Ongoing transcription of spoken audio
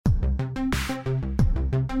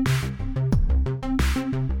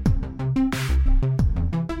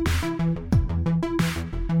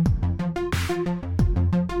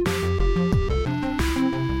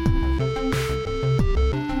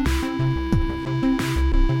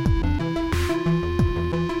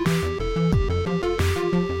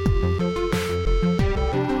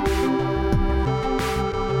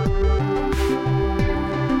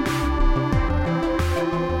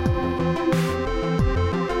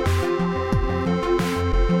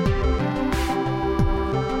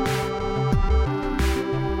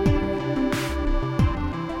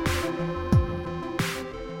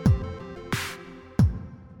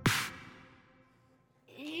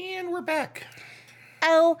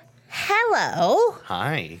Oh, hello.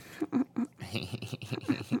 Hi.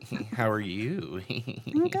 How are you?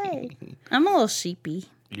 I'm good. I'm a little sheepy.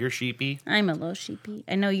 You're sheepy? I'm a little sheepy.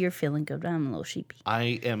 I know you're feeling good, but I'm a little sheepy.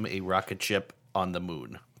 I am a rocket ship on the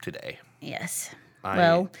moon today. Yes.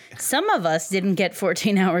 Well, some of us didn't get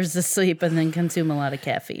 14 hours of sleep and then consume a lot of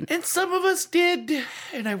caffeine. And some of us did.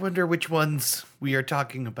 And I wonder which ones we are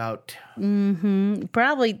talking about.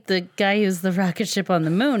 Probably the guy who's the rocket ship on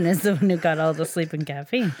the moon is the one who got all the sleep and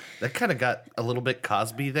caffeine. That kind of got a little bit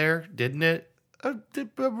Cosby there, didn't it? I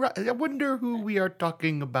wonder who we are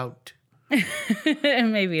talking about.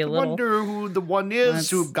 Maybe a I little. wonder who the one is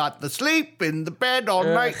who got the sleep in the bed all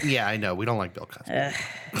night. Yeah, I know. We don't like Bill Cosby.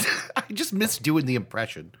 I just miss doing the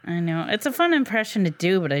impression. I know. It's a fun impression to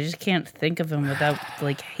do, but I just can't think of him without,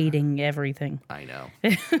 hating everything. I know.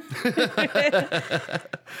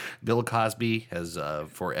 Bill Cosby has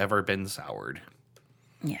forever been soured.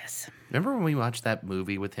 Yes. Remember when we watched that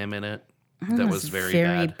movie with him in it? That was very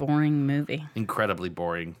bad. Boring movie. Incredibly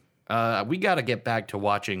boring. We got to get back to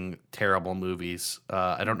watching terrible movies.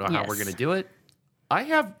 I don't know how we're going to do it. I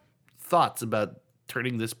have thoughts about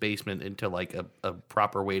turning this basement into a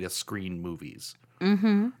proper way to screen movies.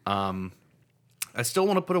 Mm-hmm. I still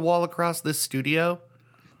want to put a wall across this studio.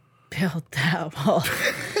 Build that wall.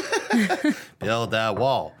 Build that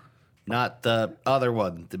wall. Not the other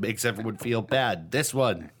one that makes everyone feel bad. This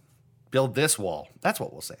one. Build this wall. That's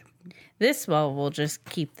what we'll say. This wall will just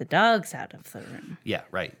keep the dogs out of the room. Yeah,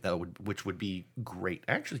 right. Which would be great.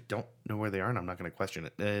 I actually don't know where they are, and I'm not going to question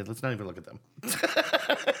it. Let's not even look at them.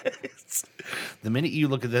 The minute you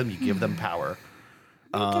look at them, you give them power.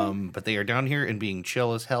 Okay. But they are down here and being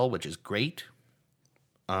chill as hell, which is great.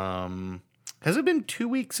 Has it been 2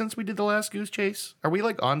 weeks since we did the last Goose Chase? Are we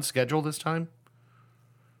on schedule this time?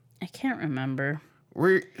 I can't remember.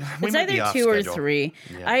 It's either 2 or 3.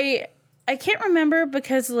 Yeah. I can't remember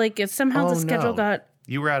because somehow the schedule got.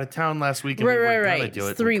 You were out of town last week. And right. Do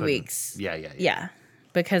it 3 weeks. Yeah.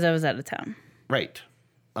 Because I was out of town. Right.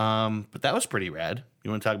 But that was pretty rad.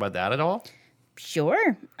 You want to talk about that at all?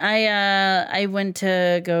 Sure. I went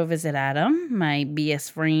to go visit Adam, my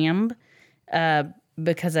BS friend,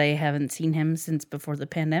 because I haven't seen him since before the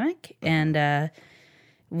pandemic, and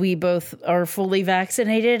we both are fully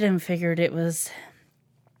vaccinated and figured it was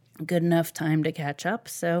good enough time to catch up.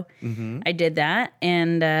 So I did that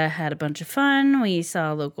and had a bunch of fun. We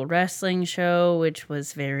saw a local wrestling show, which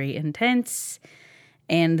was very intense.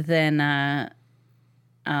 And then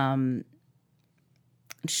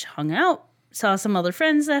just hung out, saw some other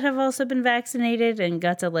friends that have also been vaccinated and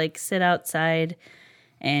got to sit outside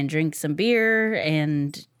and drink some beer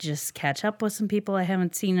and just catch up with some people I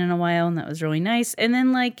haven't seen in a while. And that was really nice. And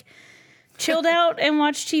then chilled out and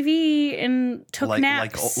watched TV and took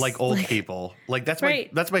naps. Like old people. That's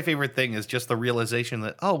right. That's my favorite thing is just the realization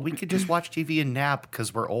that, we could just watch TV and nap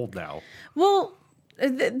because we're old now. Well,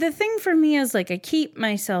 the thing for me is I keep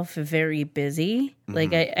myself very busy.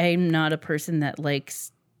 I'm not a person that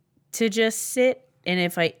likes to just sit. And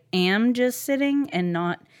if I am just sitting and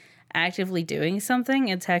not actively doing something,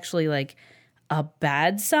 it's actually a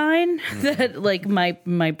bad sign that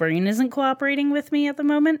my brain isn't cooperating with me at the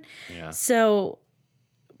moment. Yeah. So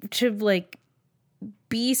to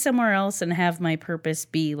be somewhere else and have my purpose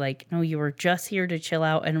be no, you were just here to chill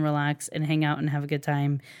out and relax and hang out and have a good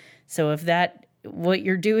time. So if what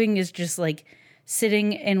you're doing is just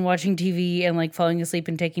sitting and watching TV and falling asleep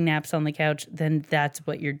and taking naps on the couch, then that's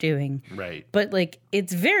what you're doing. Right. But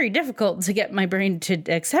it's very difficult to get my brain to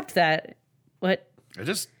accept that. What? I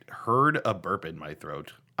just heard a burp in my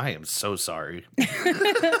throat. I am so sorry. I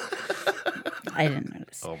didn't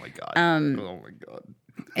notice. Oh my god. Oh my god.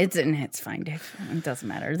 It's fine, Dave. It doesn't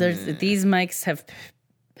matter. These mics have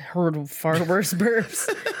heard far worse burps.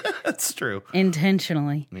 That's true.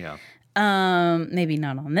 Intentionally. Yeah. Maybe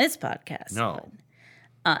not on this podcast. No.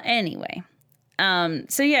 But, anyway.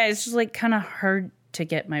 So yeah, it's just kind of hard to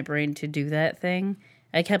get my brain to do that thing.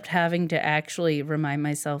 I kept having to actually remind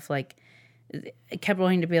myself I kept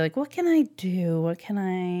wanting to be what can I do? What can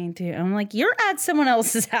I do? I'm you're at someone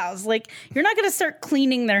else's house. You're not going to start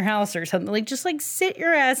cleaning their house or something. Just sit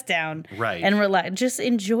your ass down. Right. And relax. Just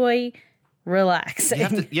enjoy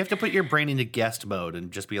relaxing. You have to put your brain into guest mode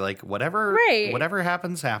and just be whatever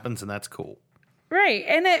happens, and that's cool. Right.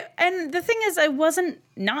 And the thing is, I wasn't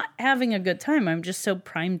not having a good time. I'm just so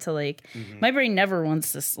primed to my brain never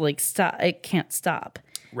wants to stop. It can't stop.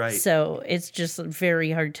 Right. So it's just very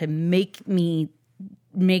hard to make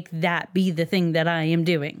that be the thing that I am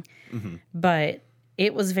doing. Mm-hmm. But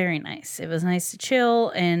it was very nice. It was nice to chill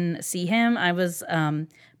and see him. I was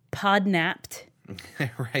pod napped.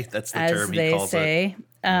 Right. That's the as term he they calls say.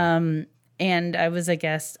 it. and I was a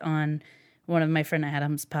guest on one of my friend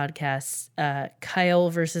Adam's podcasts, Kyle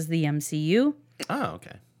versus the MCU. Oh,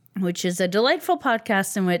 okay. Which is a delightful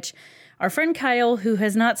podcast in which our friend Kyle, who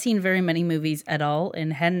has not seen very many movies at all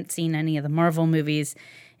and hadn't seen any of the Marvel movies,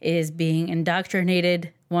 is being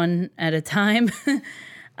indoctrinated one at a time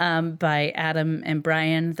by Adam and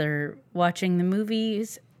Brian. They're watching the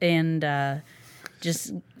movies and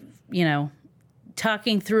just,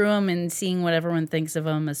 talking through them and seeing what everyone thinks of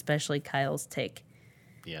them, especially Kyle's take.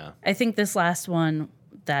 Yeah. I think this last one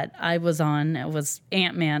that I was on, it was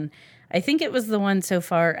Ant-Man. I think it was the one so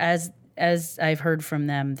far, as I've heard from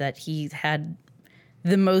them, that he had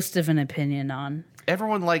the most of an opinion on.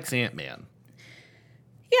 Everyone likes Ant-Man.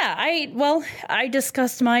 Yeah, I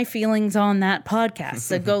discussed my feelings on that podcast,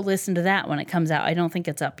 so go listen to that when it comes out. I don't think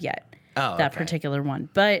it's up yet, that particular one.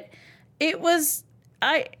 But it was,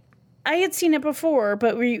 I had seen it before,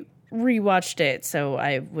 but we rewatched it, so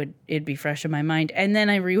it'd be fresh in my mind. And then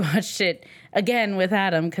I rewatched it again with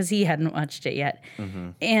Adam because he hadn't watched it yet.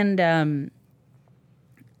 Mm-hmm. And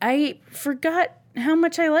I forgot how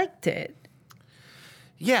much I liked it.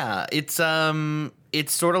 Yeah, it's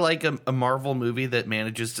sort of like a Marvel movie that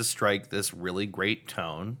manages to strike this really great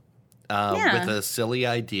tone with a silly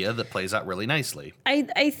idea that plays out really nicely.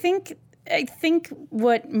 I think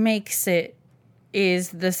what makes it is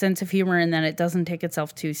the sense of humor in that it doesn't take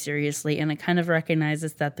itself too seriously, and it kind of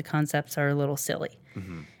recognizes that the concepts are a little silly.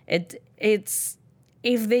 Mm-hmm. It's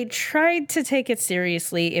if they tried to take it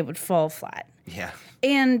seriously, it would fall flat. Yeah.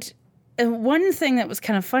 And one thing that was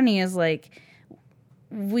kind of funny is like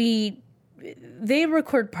they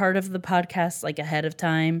record part of the podcast like ahead of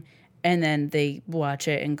time, and then they watch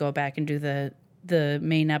it and go back and do the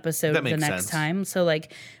main episode the next sense. Time. So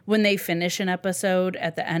like when they finish an episode,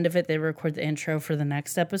 at the end of it, they record the intro for the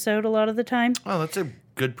next episode a lot of the time. Oh, that's a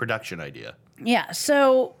good production idea. Yeah.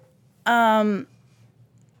 So I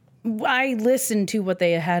listened to what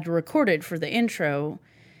they had recorded for the intro,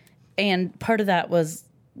 and part of that was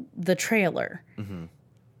the trailer. Mm-hmm.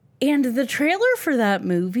 And the trailer for that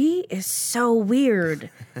movie is so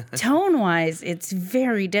weird. Tone-wise, it's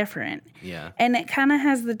very different. Yeah. And it kind of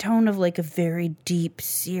has the tone of like a very deep,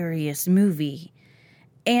 serious movie.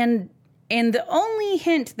 And the only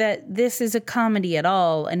hint that this is a comedy at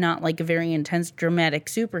all and not like a very intense, dramatic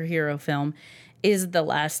superhero film is the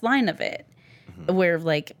last line of it. Mm-hmm. Where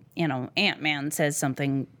like, Ant-Man says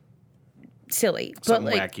something silly. Something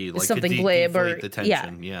but like, wacky. Like something glib or... the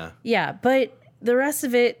tension. Yeah. Yeah, but... the rest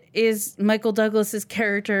of it is Michael Douglas's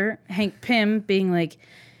character, Hank Pym, being like,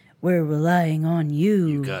 "We're relying on you."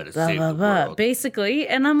 You gotta save the world. Basically.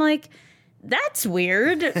 And I'm like, that's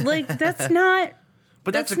weird. Like, that's not.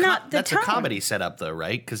 But that's a comedy setup, though,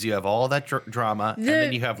 right? Because you have all that drama, and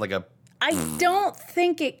then you have like a. I don't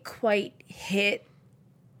think it quite hit.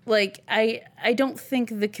 Like, I don't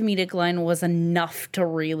think the comedic line was enough to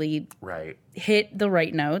really hit the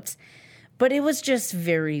right notes. But it was just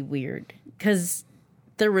very weird. Because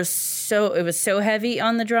it was so heavy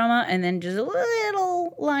on the drama, and then just a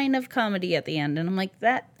little line of comedy at the end. And I'm like,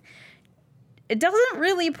 it doesn't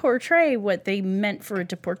really portray what they meant for it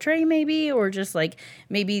to portray, maybe, or just like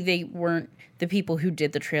maybe the people who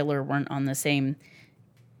did the trailer weren't on the same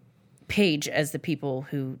page as the people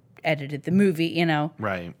who edited the movie,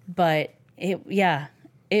 Right. But it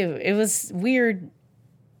was weird.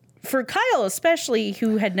 For Kyle, especially,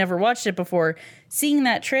 who had never watched it before, seeing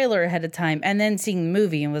that trailer ahead of time and then seeing the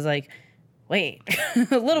movie and was like, wait,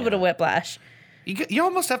 a little bit of whiplash. You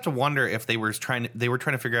almost have to wonder if they were trying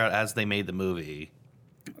to figure out as they made the movie,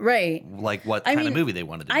 right? Like what kind of movie they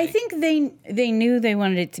wanted to make. I think they knew they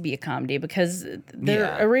wanted it to be a comedy because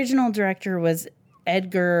their original director was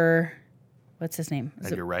Edgar. What's his name?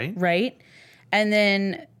 Edgar Wright. Right, and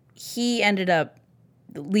then he ended up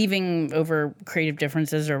leaving over creative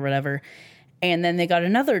differences or whatever. And then they got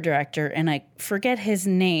another director, and I forget his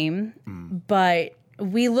name, but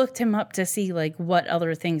we looked him up to see like what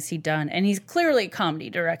other things he'd done. And he's clearly a comedy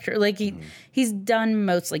director. Like he's done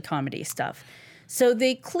mostly comedy stuff. So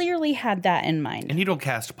they clearly had that in mind. And you don't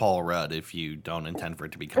cast Paul Rudd if you don't intend for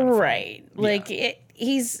it to be kind of right. funny. Like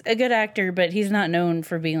he's a good actor, but he's not known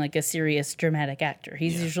for being like a serious dramatic actor.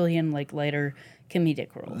 He's usually in like lighter comedic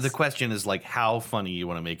roles. The question is like how funny you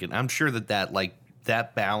want to make it. I'm sure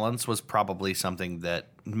that balance was probably something that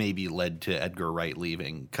maybe led to Edgar Wright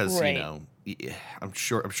leaving because I'm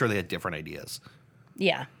sure they had different ideas.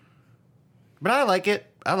 Yeah, but I like it.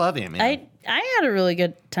 I love Ant-Man. I had a really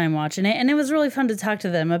good time watching it, and it was really fun to talk to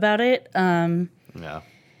them about it. Yeah,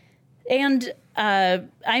 and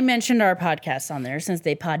I mentioned our podcast on there since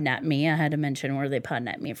they podnapped me. I had to mention where they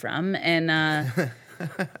podnapped me from, and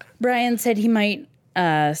Brian said he might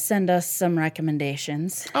send us some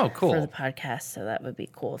recommendations. Oh, cool. For the podcast. So that would be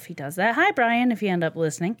cool if he does that. Hi, Brian, if you end up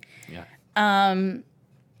listening. Yeah.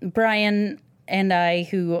 Brian and I,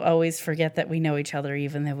 who always forget that we know each other,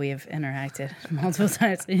 even though we have interacted multiple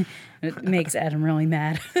times, it makes Adam really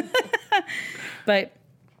mad. But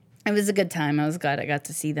it was a good time. I was glad I got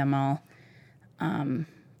to see them all.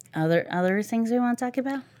 Other things we want to talk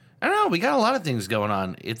about? I don't know. We got a lot of things going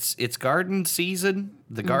on. It's garden season.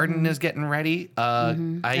 The garden is getting ready. I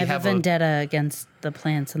have a vendetta against the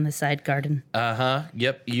plants in the side garden.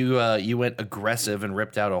 Yep. You went aggressive and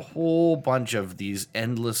ripped out a whole bunch of these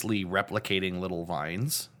endlessly replicating little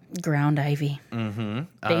vines. Ground ivy.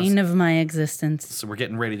 Bane of my existence. So we're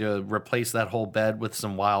getting ready to replace that whole bed with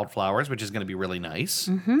some wildflowers, which is going to be really nice.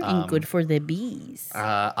 And good for the bees.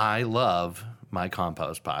 I love my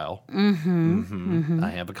compost pile.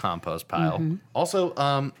 I have a compost pile.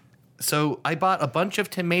 Also, so I bought a bunch of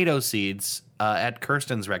tomato seeds at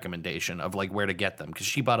Kirsten's recommendation of like where to get them, because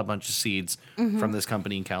she bought a bunch of seeds from this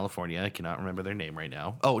company in California. I cannot remember their name right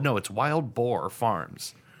now. Oh no, it's Wild Boar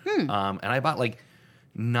Farms. And I bought like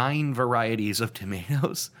 9 varieties of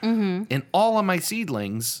tomatoes, and all of my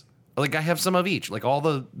seedlings, like I have some of each, like all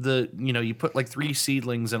the you put like 3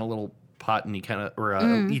 seedlings in a little pot, and you kind of,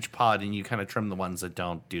 or each pod, and you kind of trim the ones that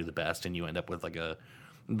don't do the best, and you end up with like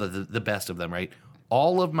the best of them, right?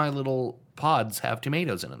 All of my little pods have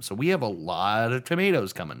tomatoes in them, so we have a lot of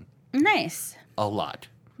tomatoes coming. Nice. A lot.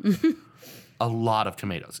 A lot of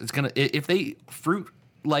tomatoes. It's gonna, if they fruit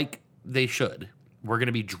like they should, we're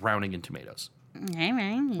gonna be drowning in tomatoes,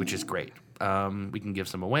 which is great. We can give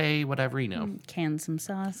some away, whatever, Can some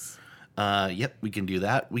sauce. Yep, we can do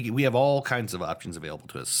that. We have all kinds of options available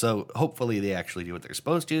to us. So hopefully they actually do what they're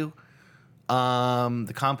supposed to.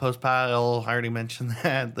 The compost pile, I already mentioned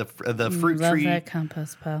that. The fruit Love tree. Love that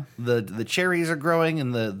compost pile. The cherries are growing,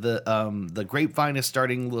 and the grapevine is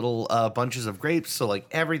starting little bunches of grapes. So like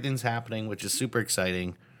everything's happening, which is super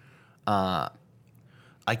exciting.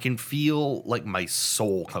 I can feel like my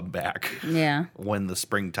soul come back. Yeah. When the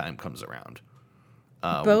springtime comes around.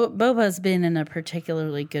 Boba's been in a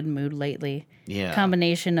particularly good mood lately. Yeah.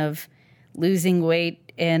 Combination of losing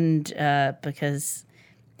weight and because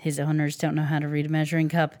his owners don't know how to read a measuring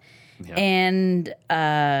cup, and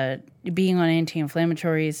being on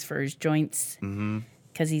anti-inflammatories for his joints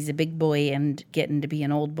because he's a big boy and getting to be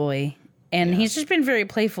an old boy. And he's just been very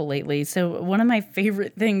playful lately. So one of my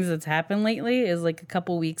favorite things that's happened lately is like a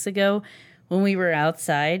couple weeks ago, when we were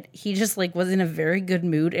outside, he just like was in a very good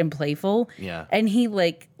mood and playful. Yeah. And he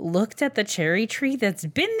like looked at the cherry tree that's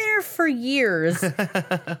been there for years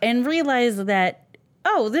and realized that,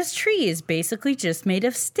 oh, this tree is basically just made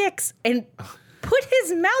of sticks, and put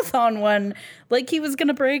his mouth on one like he was going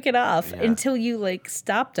to break it off until you like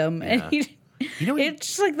stopped him. And he, it's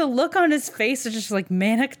just like the look on his face is just like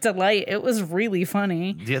manic delight. It was really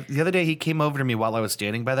funny. The other day he came over to me while I was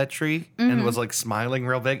standing by that tree and was like smiling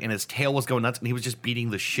real big, and his tail was going nuts, and he was just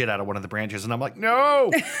beating the shit out of one of the branches, and I'm like,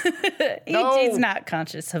 no. He's not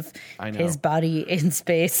conscious of his body in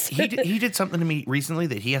space. He did something to me recently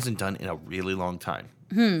that he hasn't done in a really long time.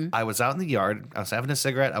 I was out in the yard, I was having a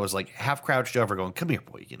cigarette, I was like half crouched over going, come here,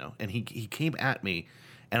 boy, and he came at me,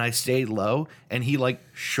 and I stayed low, and he like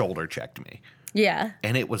shoulder checked me. Yeah.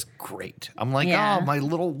 And it was great. I'm like, oh, my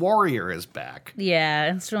little warrior is back.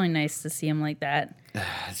 Yeah, it's really nice to see him like that.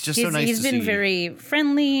 It's just so nice to see. He's been very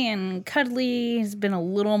friendly and cuddly. He's been a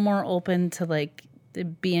little more open to like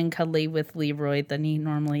being cuddly with Leroy than he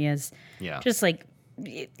normally is. Yeah. Just like,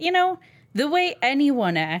 the way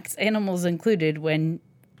anyone acts, animals included, when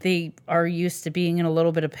they are used to being in a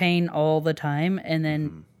little bit of pain all the time, and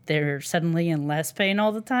then they're suddenly in less pain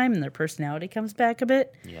all the time, and their personality comes back a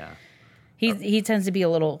bit. Yeah. He tends to be a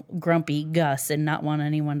little grumpy Gus and not want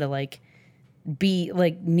anyone to like be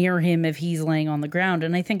like near him if he's laying on the ground.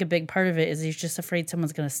 And I think a big part of it is he's just afraid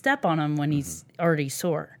someone's going to step on him when he's already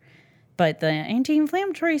sore. But the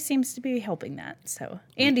anti-inflammatory seems to be helping that. So,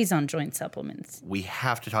 and he's on joint supplements. We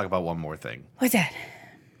have to talk about one more thing. What's that?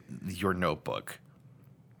 Your notebook.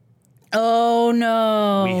 Oh,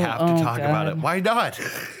 no. We have to talk about it. Why not?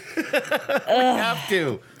 We have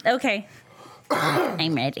to. Okay.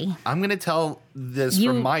 I'm ready. I'm going to tell this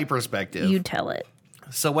from my perspective. You tell it.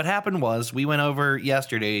 So what happened was we went over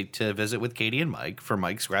yesterday to visit with Katie and Mike for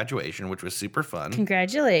Mike's graduation, which was super fun.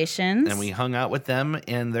 Congratulations. And we hung out with them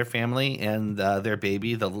and their family and their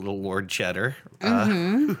baby, the little Lord Cheddar,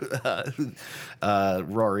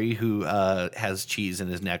 Rory, who has cheese in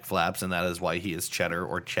his neck flaps, and that is why he is Cheddar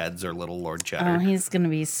or Cheds or little Lord Cheddar. Oh, he's going to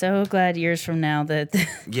be so glad years from now that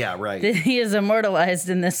right. that he is immortalized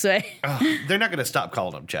in this way. They're not going to stop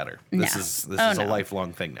calling him Cheddar. This is a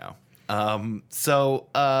lifelong thing now. So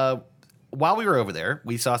while we were over there,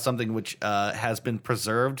 we saw something which has been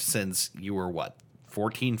preserved since you were,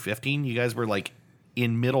 14, 15? You guys were, like,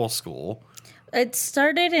 in middle school. It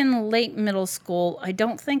started in late middle school. I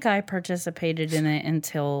don't think I participated in it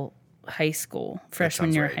until high school,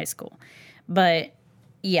 freshman year of high school. But,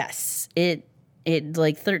 yes, it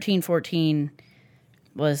like 13, 14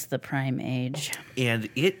 was the prime age. And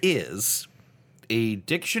it is a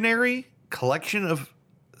dictionary collection of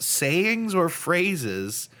sayings or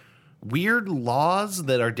phrases, weird laws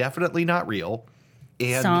that are definitely not real,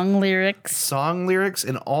 and song lyrics,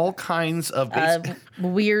 and all kinds of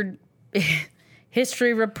weird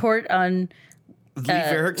history report on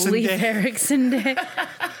Leif Erikson Day.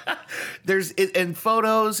 There's and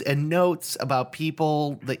photos and notes about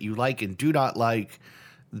people that you like and do not like.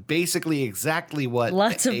 Basically, exactly what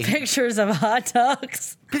lots of pictures of hot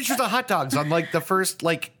dogs. Pictures of hot dogs on like the first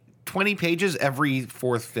 20 pages. Every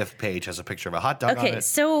fourth, fifth page has a picture of a hot dog on it. Okay,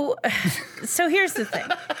 so here's the thing.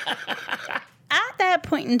 At that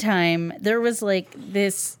point in time, there was like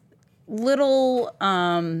this little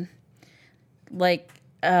they're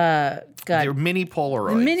mini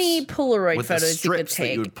Polaroids. With photos the strips you could take.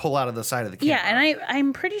 That you would pull out of the side of the camera. Yeah, and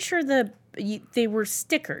I'm pretty sure they were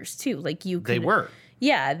stickers too. Like they were.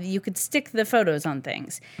 Yeah, you could stick the photos on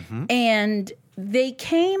things. Mm-hmm. And they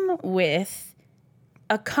came with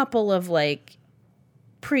a couple of like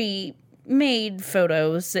pre-made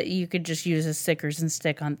photos that you could just use as stickers and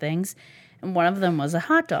stick on things. And one of them was a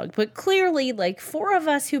hot dog. But clearly, like 4 of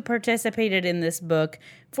us who participated in this book,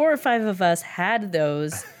 4 or 5 of us had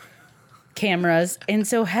those cameras and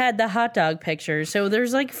so had the hot dog pictures. So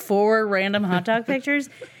there's like 4 random hot dog pictures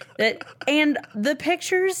and the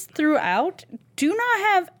pictures throughout do not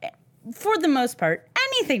have, for the most part,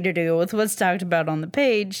 anything to do with what's talked about on the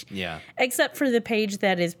page. Yeah. Except for the page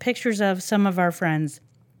that is pictures of some of our friends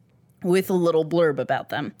with a little blurb about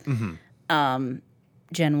them. Mm-hmm.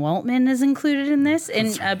 Jen Waltman is included in this,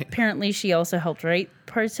 and apparently she also helped write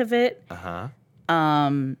parts of it. Yeah.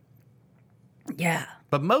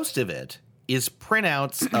 But most of it is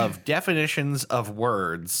printouts of definitions of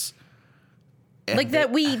words. Like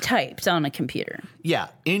that we typed on a computer. Yeah.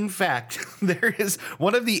 In fact, there is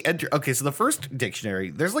one of the... Okay, so the first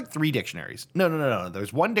dictionary, there's like 3 dictionaries. No.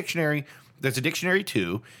 There's one dictionary, there's a dictionary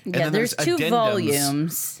 2, and then there's 2 addendums.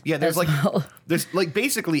 volumes. Yeah, there's there's like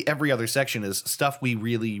basically every other section is stuff we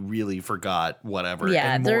really, really forgot, whatever,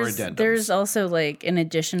 yeah, and more addendums. There's also like an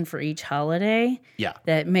edition for each holiday. Yeah.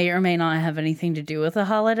 That may or may not have anything to do with a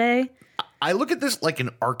holiday. I look at this like an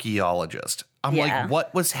archaeologist. I'm like,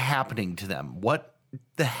 what was happening to them? What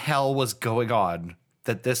the hell was going on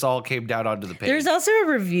that this all came down onto the page? There's also a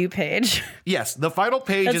review page. Yes, the final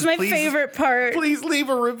page is my favorite part. Please leave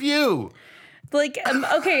a review. Like,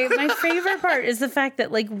 okay, my favorite part is the fact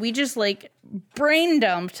that like we just like brain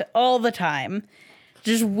dumped all the time,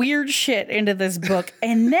 just weird shit into this book,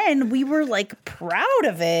 and then we were like proud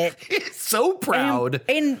of it. So proud.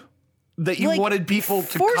 And that you wanted people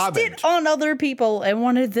to forced comment. It on other people and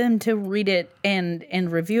wanted them to read it and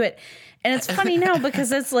review it. And it's funny now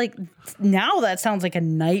because it's like, now that sounds like a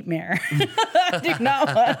nightmare. I do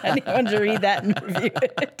not want anyone to read that and review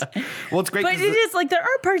it. Well, it's great. But it is like, there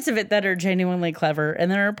are parts of it that are genuinely clever,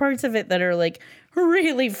 and there are parts of it that are like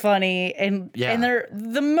really funny. And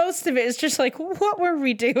the most of it is just like, what were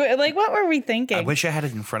we doing? Like, what were we thinking? I wish I had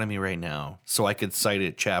it in front of me right now so I could cite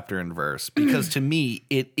it chapter and verse, because to me,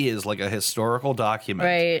 it is like a historical document.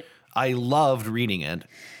 Right. I loved reading it.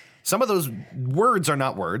 Some of those words are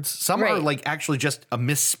not words. Some are like actually just a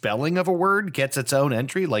misspelling of a word gets its own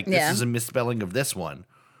entry. Like this is a misspelling of this one.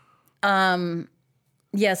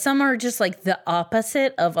 Yeah, some are just like the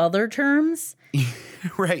opposite of other terms.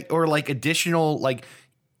 Right. Or like additional, like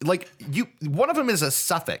you, one of them is a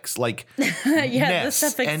suffix, like the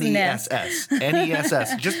suffix N-E-S-S,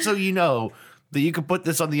 N-E-S-S, just so you know that you can put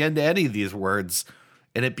this on the end of any of these words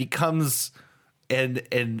and it becomes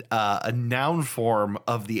a noun form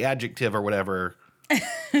of the adjective or whatever.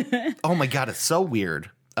 Oh my God, it's so weird.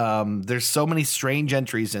 There's so many strange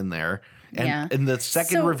entries in there. And in the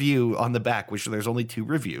second review on the back, which there's only 2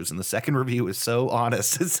 reviews, and the second review is so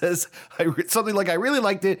honest. It says something like, I really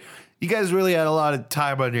liked it. You guys really had a lot of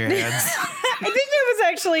time on your hands. I think that was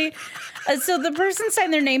actually, so the person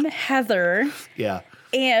signed their name Heather. Yeah.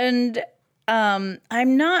 And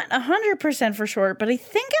I'm not 100% for sure, but I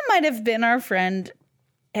think it might have been our friend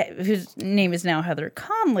whose name is now Heather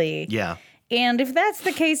Conley. Yeah. And if that's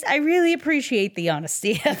the case, I really appreciate the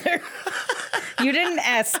honesty, Heather. You didn't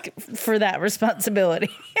ask for that responsibility.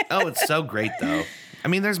 Oh, it's so great, though. I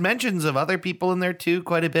mean, there's mentions of other people in there too,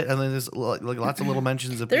 quite a bit, and then there's like lots of little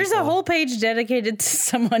mentions of. There's a whole page dedicated to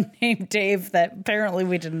someone named Dave that apparently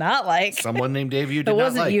we did not like. Someone named Dave you did not like.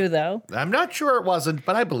 It wasn't you though. I'm not sure it wasn't,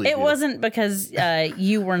 but I believe it wasn't because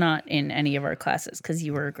you were not in any of our classes because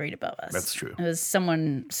you were great above us. That's true. It was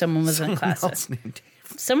someone was in class. Else named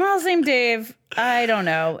Dave. Someone else named Dave. I don't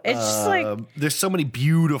know. It's just like there's so many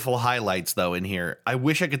beautiful highlights though in here. I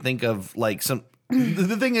wish I could think of like some.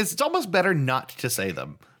 The thing is, it's almost better not to say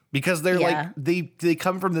them because they're like they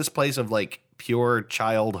come from this place of like pure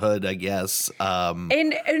childhood, I guess.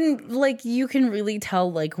 And like you can really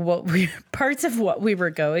tell like parts of what we were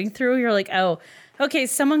going through. You're like, oh, okay,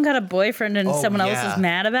 someone got a boyfriend and someone else is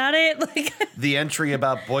mad about it. Like the entry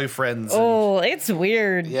about boyfriends. Oh, it's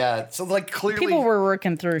weird. Yeah, so like clearly people were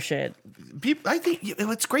working through shit. I think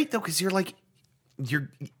it's great though because you're like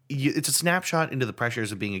it's a snapshot into the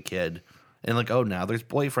pressures of being a kid. And like, oh, now there's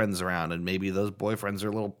boyfriends around, and maybe those boyfriends are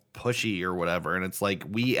a little pushy or whatever. And it's like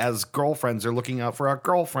we as girlfriends are looking out for our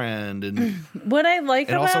girlfriend. And what I like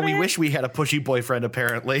and about also we wish we had a pushy boyfriend.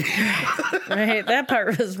 Apparently, right? That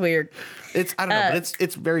part was weird. I don't know, but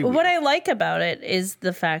it's very weird. What I like about it is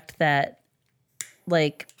the fact that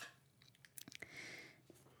like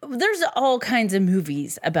there's all kinds of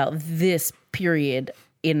movies about this period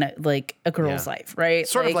in like a girl's life, right?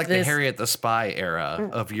 Sort of like the Harriet the Spy era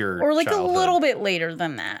of your or like childhood. A little bit later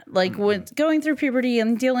than that. Like when going through puberty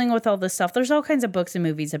and dealing with all this stuff, there's all kinds of books and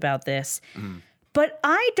movies about this. But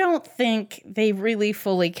I don't think they really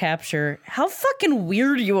fully capture how fucking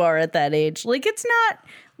weird you are at that age. Like it's not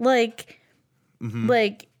like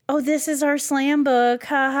like oh, this is our slam book,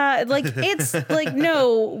 haha. Like it's like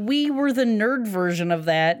no, we were the nerd version of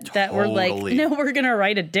that. That we're like, no, we're gonna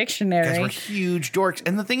write a dictionary. Because we're huge dorks.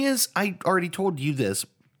 And the thing is, I already told you this,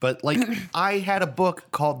 but like I had a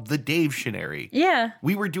book called The Dave-tionary. Yeah,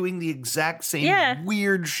 we were doing the exact same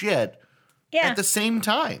weird shit at the same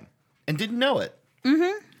time and didn't know it.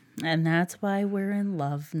 And that's why we're in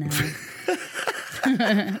love now.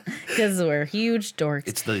 Because we're huge dorks.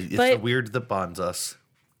 It's the weird that bonds us.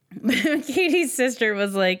 Katie's sister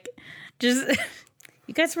was like, just,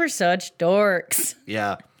 you guys were such dorks.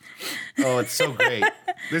 Yeah. Oh, it's so great.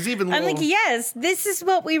 There's even I'm like, yes, this is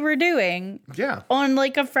what we were doing. Yeah. On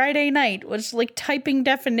like a Friday night, which like typing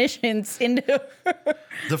definitions into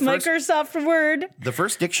Microsoft Word. The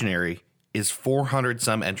first dictionary is 400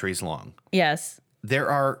 some entries long. Yes.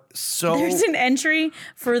 There's an entry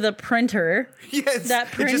for the printer that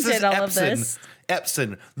printed all of this.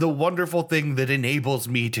 Epson, the wonderful thing that enables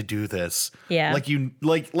me to do this. Yeah.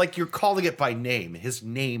 Like you're calling it by name. His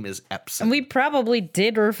name is Epson. And we probably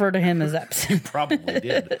did refer to him as Epson. Probably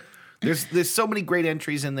did. There's so many great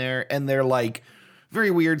entries in there, and they're like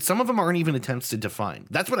very weird. Some of them aren't even attempts to define.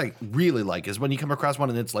 That's what I really like is when you come across one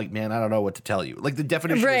and it's like, man, I don't know what to tell you. Like the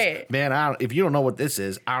definition is, man, if you don't know what this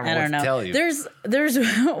is, I don't know what to tell you. There's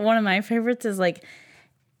one of my favorites is like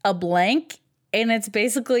a blank. And it's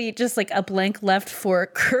basically just like a blank left for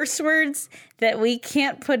curse words that we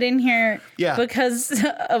can't put in here because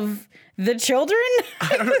of the children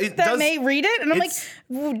that may read it. And I'm like,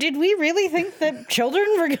 did we really think that children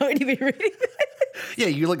were going to be reading this? Yeah,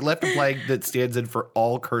 you like left a blank that stands in for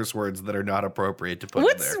all curse words that are not appropriate to put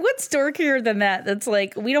in there. What's dorkier than that? That's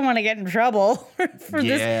like, we don't want to get in trouble for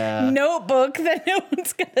this notebook that no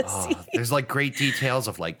one's going to see. There's like great details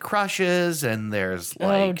of like crushes and there's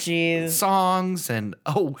like songs. And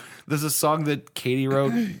there's a song that Katie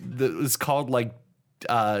wrote that was called like,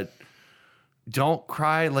 Don't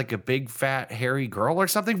Cry Like a Big Fat Hairy Girl or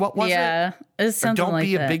something. What was it? Yeah, it's something Don't like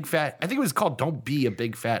Be that. a Big Fat. I think it was called Don't Be a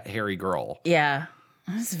Big Fat Hairy Girl. Yeah,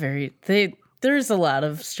 that's very. There's a lot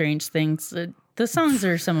of strange things. The songs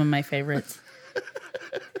are some of my favorites.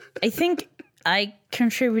 I think I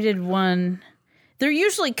contributed one. They're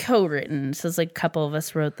usually co-written, so it's like a couple of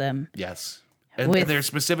us wrote them. Yes. And they're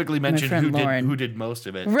specifically mentioned who did most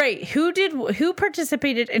of it. Right. Who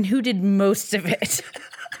participated and who did most of it.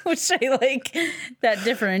 Which I like that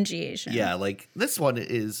differentiation. Yeah, like this one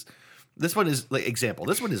is like example.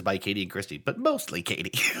 This one is by Katie and Christy, but mostly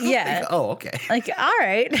Katie. Yeah. Like, okay. Like, all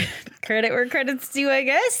right. Credit where credit's due, I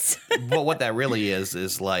guess. Well, what that really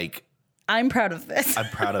is like I'm proud of this. I'm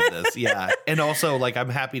proud of this. Yeah. And also like I'm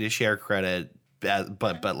happy to share credit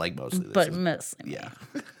but like mostly this. But mostly. Yeah.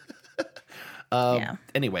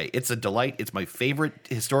 Anyway, it's a delight. It's my favorite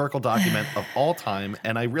historical document of all time,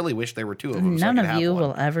 and I really wish there were two of them. None of you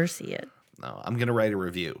will ever see it. No, I'm going to write a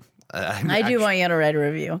review. I do want you to write a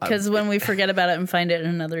review, because when we forget about it and find it in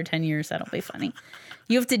another 10 years, that'll be funny.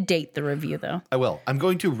 You have to date the review, though. I will. I'm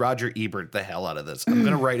going to Roger Ebert the hell out of this. I'm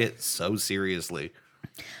going to write it so seriously.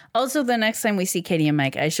 Also, the next time we see Katie and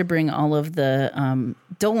Mike, I should bring all of the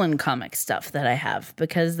Dolan comic stuff that I have,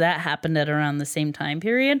 because that happened at around the same time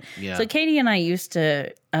period. Yeah. So Katie and I used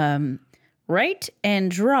to write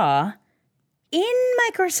and draw in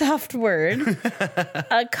Microsoft Word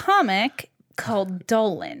a comic called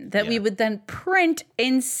Dolan that we would then print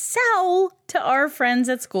and sell to our friends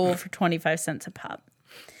at school for 25 cents a pop.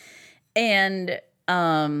 And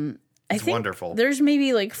I think wonderful. There's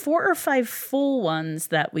maybe like 4 or 5 full ones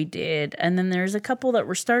that we did, and then there's a couple that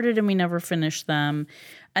were started and we never finished them,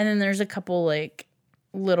 and then there's a couple like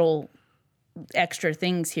little extra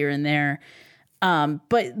things here and there.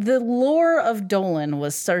 But the lore of Dolan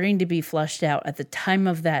was starting to be flushed out at the time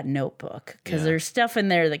of that notebook, because there's stuff in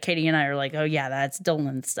there that Katie and I are like, oh yeah, that's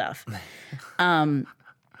Dolan stuff.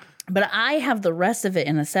 But I have the rest of it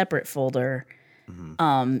in a separate folder.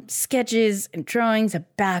 Sketches and drawings, a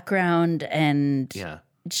background, and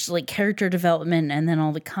just like character development, and then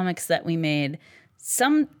all the comics that we made.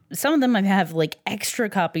 Some of them I have like extra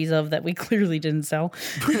copies of that we clearly didn't sell.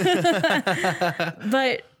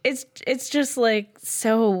 But it's just like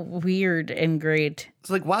so weird and great. It's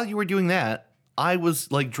like while you were doing that, I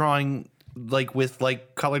was like drawing like with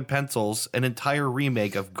like colored pencils an entire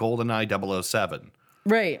remake of GoldenEye 007.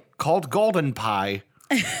 Right. Called Golden Pie,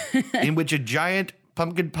 in which a giant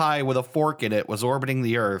pumpkin pie with a fork in it was orbiting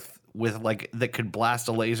the Earth with like that could blast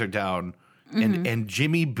a laser down. And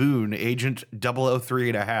Jimmy Boone, Agent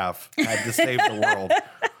 003.5, had to save the world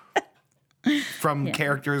from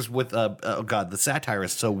characters with oh god, the satire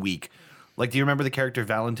is so weak. Like, do you remember the character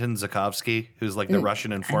Valentin Zakovsky, who's like the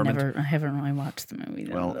Russian informant? I haven't really watched the movie.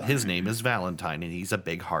 Well, his name is Valentine, and he's a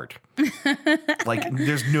big heart. Like,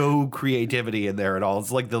 there's no creativity in there at all.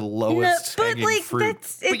 It's like the lowest hanging fruit.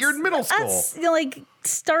 But you're in middle school. Us, like,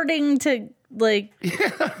 starting to like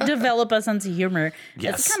develop a sense of humor.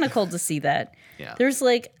 Yes. It's kind of cool to see that. Yeah. There's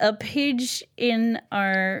like a page in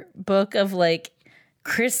our book of like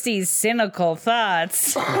Christie's cynical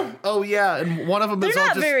thoughts. Oh yeah, and one of them They're is all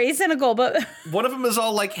not just very cynical, but one of them is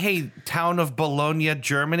all like, "Hey, town of Bologna,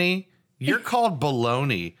 Germany, you're called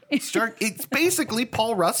Bologna." It's basically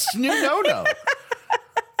Paul Rust's new no-no.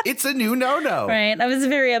 It's a new no-no. Right. I was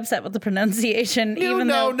very upset with the pronunciation, even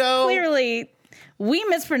though clearly we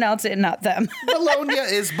mispronounce it and not them. Bologna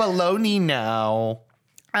is baloney now.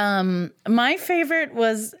 My favorite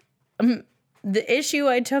was the issue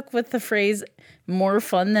I took with the phrase "more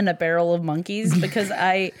fun than a barrel of monkeys," because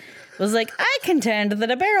I was like, I contend that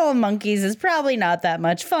a barrel of monkeys is probably not that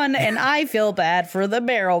much fun, and I feel bad for the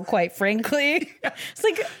barrel, quite frankly. It's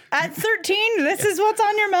like, at 13, this is what's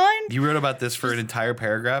on your mind? You wrote about this for an entire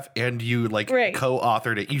paragraph, and you Right.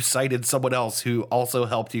 co-authored it. You cited someone else who also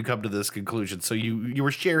helped you come to this conclusion. So you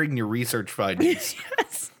were sharing your research findings.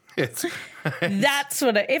 Yes. That's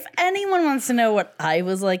what if anyone wants to know what I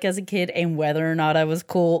was like as a kid and whether or not I was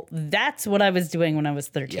cool, that's what I was doing when I was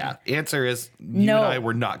 13. Yeah. Answer is you and I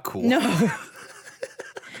were not cool. No.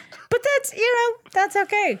 But that's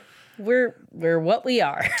okay. We're what we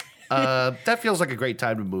are. That feels like a great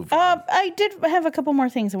time to move on. I did have a couple more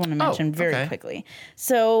things I want to mention very quickly.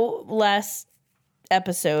 So last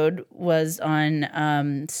episode was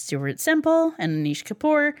on Stuart Semple and Anish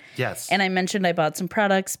Kapoor. Yes. And I mentioned I bought some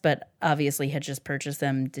products, but obviously had just purchased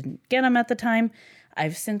them, didn't get them at the time.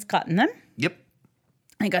 I've since gotten them. Yep.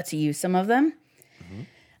 I got to use some of them. Mm-hmm.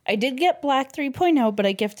 I did get Black 3.0, but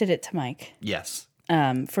I gifted it to Mike. Yes.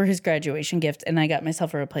 For his graduation gift, and I got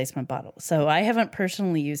myself a replacement bottle. So I haven't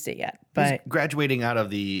personally used it yet. But he's graduating out of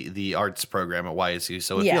the arts program at YSU,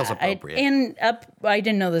 so it feels appropriate. I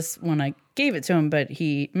didn't know this when I gave it to him, but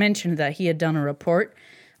he mentioned that he had done a report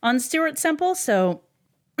on Stuart Semple, so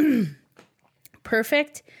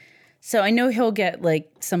perfect. So I know he'll get like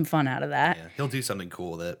some fun out of that. Yeah, he'll do something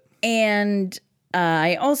cool with it. And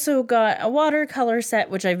I also got a watercolor set,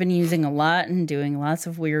 which I've been using a lot and doing lots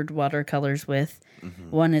of weird watercolors with.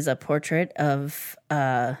 Mm-hmm. One is a portrait of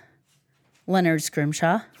Leonard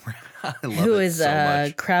Scrimshaw, who is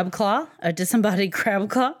a crab claw, a disembodied crab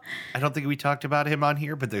claw. I don't think we talked about him on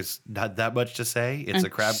here, but there's not that much to say. It's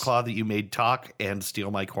a crab claw that you made talk and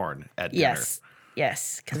steal my corn at dinner.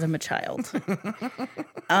 Yes, because I'm a child.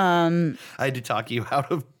 I had to talk you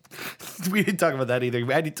out of... We didn't talk about that either.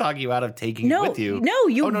 I had to talk you out of taking it with you. No,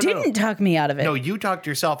 you didn't talk me out of it. No, you talked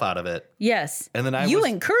yourself out of it. Yes. And then you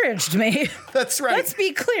encouraged me. That's right. Let's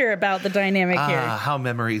be clear about the dynamic here. How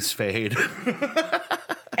memories fade.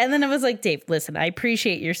 And then I was like, Dave, listen, I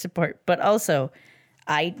appreciate your support, but also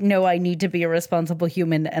I know I need to be a responsible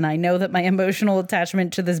human, and I know that my emotional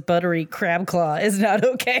attachment to this buttery crab claw is not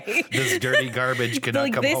okay. This dirty garbage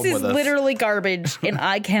cannot come home with us. This is literally garbage, and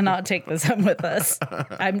I cannot take this home with us.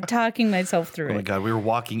 I'm talking myself through it. Oh my God, we were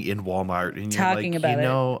walking in Walmart, and Talking you're like,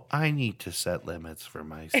 about it. I need to set limits for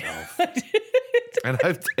myself. And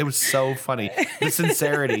it was so funny. The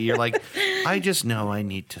sincerity. You're like, I just know I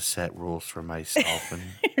need to set rules for myself. And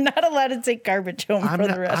You're not allowed to take garbage home from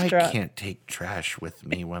the restaurant. I can't take trash with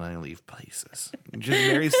me when I leave places. Just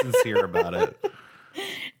very sincere about it.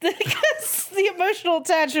 Because the emotional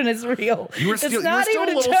attachment is real. You were still a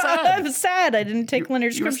little sad. I'm sad. I didn't take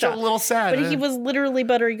Leonard's You were scrimshaw. still a little sad. But he was literally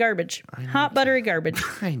buttery garbage. Hot buttery garbage.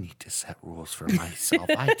 I need to set rules for myself.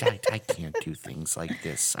 I can't do things like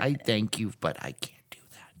this. I thank you, but I can't do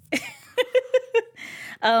that.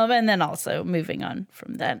 And then also moving on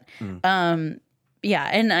from that. Yeah,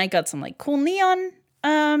 and I got some like cool neon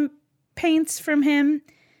paints from him,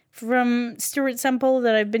 from Stuart Semple,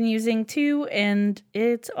 that I've been using too, and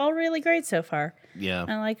it's all really great so far. Yeah.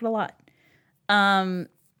 I like it a lot. And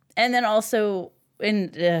then also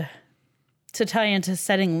to tie into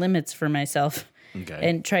setting limits for myself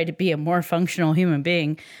and try to be a more functional human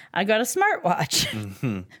being, I got a smartwatch.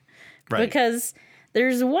 Mm-hmm. Right. Because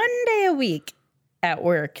there's one day a week at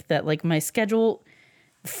work that like my schedule,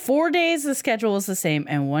 4 days the schedule is the same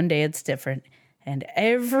and one day it's different. And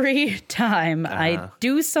every time I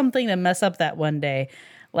do something to mess up that one day,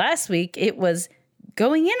 last week it was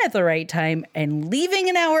going in at the right time and leaving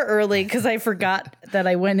an hour early because I forgot that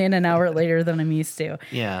I went in an hour later than I'm used to.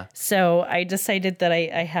 Yeah. So I decided that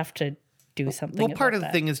I have to do something. Well, part of the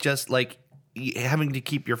thing is just like having to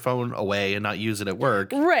keep your phone away and not use it at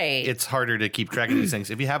work. Right. It's harder to keep track of these things.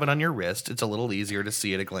 If you have it on your wrist, it's a little easier to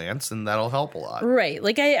see at a glance, and that'll help a lot. Right.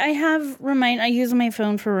 Like I use my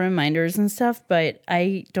phone for reminders and stuff, but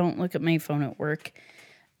I don't look at my phone at work.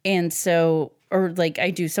 And so, or like I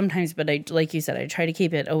do sometimes, but I, like you said, I try to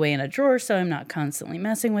keep it away in a drawer so I'm not constantly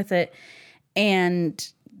messing with it. And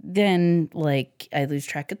then like I lose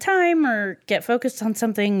track of time or get focused on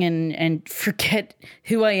something and forget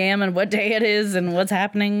who I am and what day it is and what's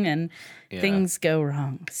happening, and things go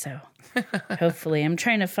wrong. So hopefully I'm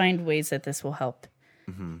trying to find ways that this will help.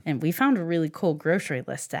 Mm-hmm. And we found a really cool grocery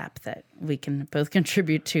list app that we can both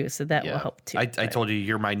contribute to, so that will help too. I told you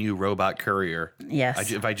you're my new robot courier.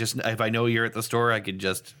 Yes. If I know you're at the store, I could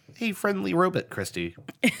just, hey, friendly robot Christy,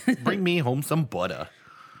 bring me home some butter.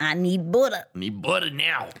 I need butter. Need butter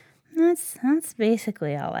now. That's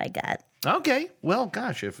basically all I got. Okay. Well,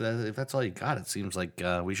 gosh, if that's all you got, it seems like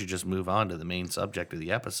we should just move on to the main subject of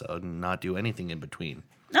the episode and not do anything in between.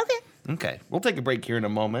 Okay. We'll take a break here in a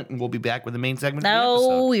moment, and we'll be back with the main segment of the episode.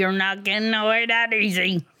 No, you're not getting away that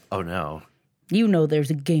easy. Oh, no. You know there's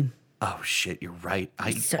a game. Oh, shit, you're right.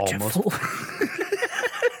 You're such a fool.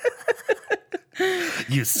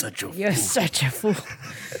 You're such a fool. You're such a fool.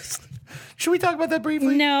 Should we talk about that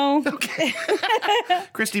briefly? No. Okay.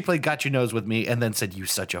 Christy played Got Your Nose with me and then said, you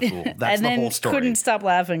such a fool. That's and the whole story. Couldn't stop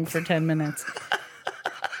laughing for 10 minutes.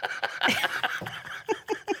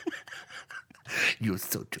 You're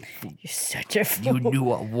such a fool. You're such a fool. You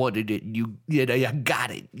knew I wanted it. You got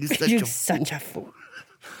it. You're such a fool.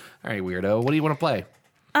 All right, weirdo. What do you want to play?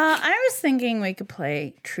 I was thinking we could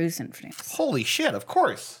play Trues and Fnews. Holy shit, of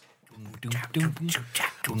course. You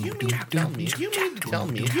need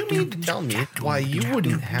to tell me why you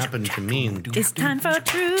wouldn't happen to me. It's time for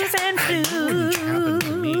Trues and Fnews.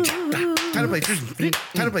 Time to play Trues and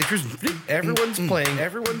Fnews.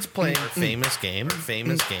 Everyone's playing famous game,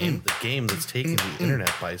 the game that's taken the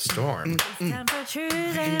internet by storm. It's time for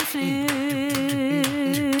Trues and Fnews.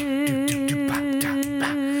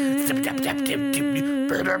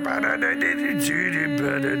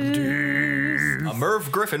 A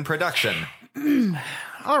Merv Griffin production.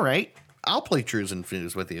 All right, I'll play Trues and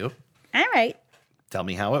Fnews with you. All right. Tell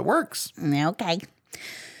me how it works. Okay.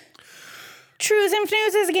 Trues and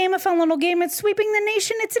Fnews is a game, a fun little game. It's sweeping the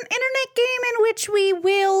nation. It's an internet game in which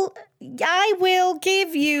I will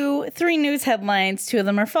give you 3 news headlines. 2 of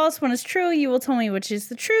them are false. 1 is true. You will tell me which is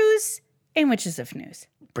the trues and which is the Fnews.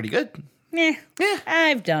 Pretty good. Yeah,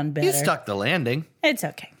 I've done better. You stuck the landing. It's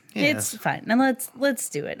okay. Yes. It's fine. Now let's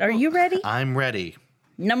do it. Are you ready? I'm ready.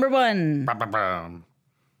 Number 1. Ba-ba-bum.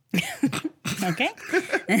 Okay.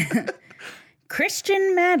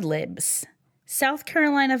 Christian Mad Libs. South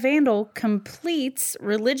Carolina vandal completes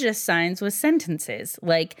religious signs with sentences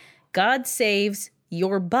like God saves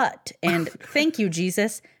your butt and thank you,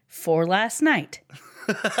 Jesus, for last night.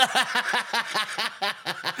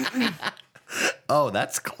 Oh,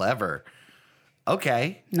 that's clever.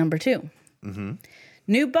 Okay. Number 2.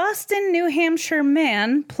 New Boston, New Hampshire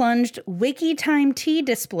man plunged Wiki Time tea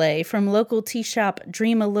display from local tea shop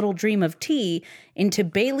Dream a Little Dream of Tea into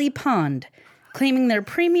Bailey Pond, claiming their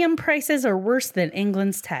premium prices are worse than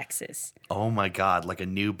England's taxes. Oh my God, like a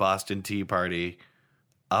new Boston Tea Party.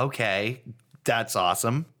 Okay, that's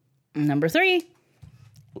awesome. Number 3.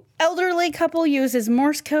 Elderly couple uses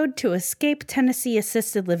Morse code to escape Tennessee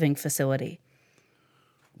assisted living facility.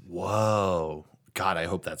 Whoa. God, I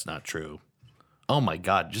hope that's not true. Oh my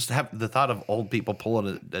God, just have the thought of old people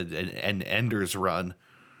pulling an Ender's Run.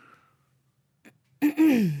 Do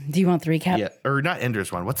you want the recap? Yeah, or not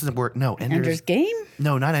Ender's Run. What's the word? No, Ender's Game?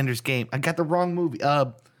 No, not Ender's Game. I got the wrong movie.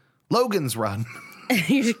 Logan's Run.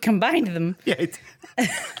 You just combined them. Yeah.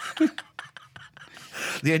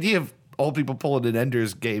 The idea of old people pulling an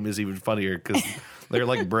Ender's Game is even funnier because they're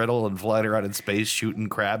like brittle and flying around in space shooting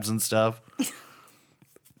crabs and stuff.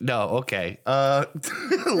 No, okay.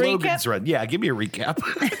 Logan's Run. Yeah, give me a recap.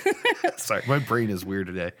 Sorry, my brain is weird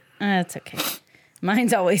today. That's okay.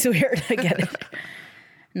 Mine's always weird. I get it.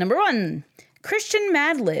 Number 1. Christian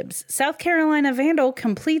Mad Libs. South Carolina vandal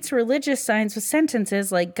completes religious signs with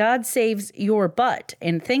sentences like God saves your butt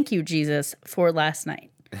and thank you, Jesus, for last night.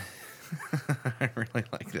 I really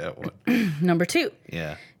like that one. Number 2.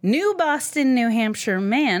 Yeah. New Boston, New Hampshire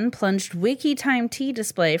man plunged Wiki Time tea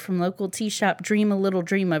display from local tea shop Dream a Little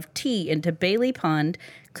Dream of Tea into Bailey Pond,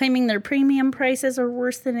 claiming their premium prices are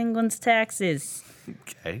worse than England's taxes.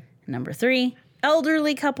 Okay. Number 3.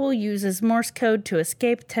 Elderly couple uses Morse code to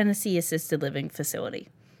escape Tennessee assisted living facility.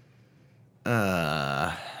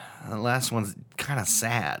 The last one's kind of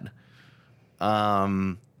sad.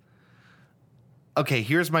 Okay,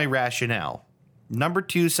 here's my rationale. Number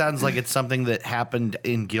 2 sounds like it's something that happened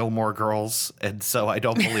in Gilmore Girls, and so I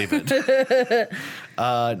don't believe it.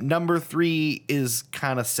 Number 3 is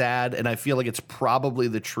kind of sad, and I feel like it's probably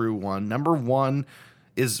the true one. Number 1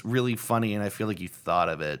 is really funny, and I feel like you thought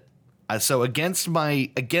of it. So against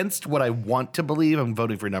what I want to believe, I'm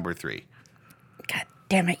voting for number 3. God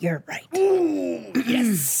damn it, you're right. Ooh,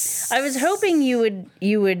 yes. I was hoping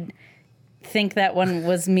you would think that one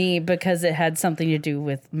was me because it had something to do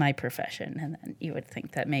with my profession, and then you would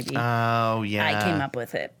think that maybe I came up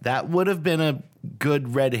with it. That would have been a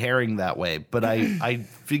good red herring that way, but I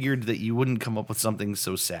figured that you wouldn't come up with something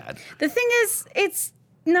so sad. The thing is, it's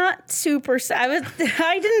not super sad.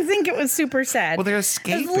 I didn't think it was super sad. Well, they're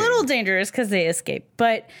escaping. It's a little dangerous because they escaped,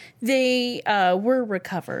 but they were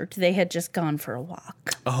recovered. They had just gone for a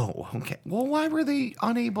walk. Oh, okay. Well, why were they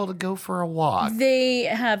unable to go for a walk? They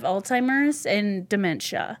have Alzheimer's and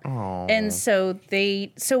dementia. Oh. And so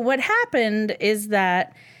what happened is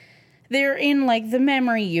that they're in like the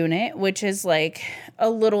memory unit, which is like a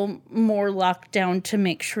little more locked down to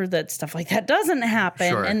make sure that stuff like that doesn't happen.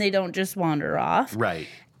 Sure. And they don't just wander off. Right.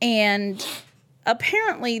 And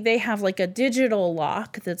apparently they have like a digital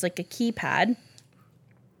lock that's like a keypad,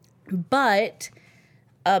 but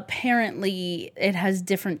apparently it has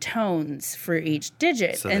different tones for each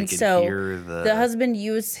digit. So and they can so hear the husband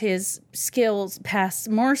used his skills, past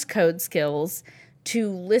Morse code skills,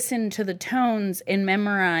 to listen to the tones and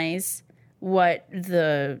memorize what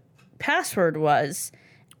the password was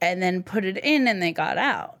and then put it in and they got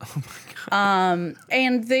out. Oh my God.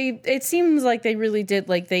 And it seems like they really did,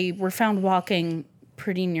 like they were found walking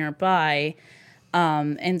pretty nearby.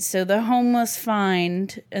 And so the home was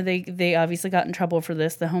fined. They obviously got in trouble for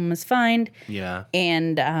this. The home was fined. Yeah.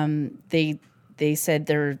 And they said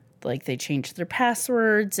they changed their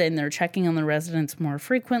passwords and they're checking on the residents more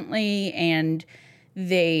frequently, and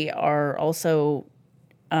they are also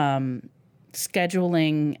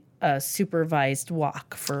scheduling a supervised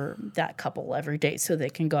walk for that couple every day so they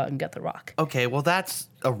can go out and get the walk. Okay, well, that's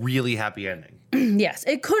a really happy ending. Yes,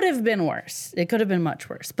 it could have been worse. It could have been much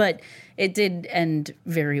worse, but it did end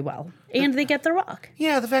very well. And they get their walk.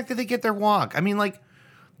 Yeah, the fact that they get their walk. I mean, like,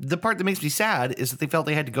 the part that makes me sad is that they felt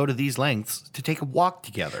they had to go to these lengths to take a walk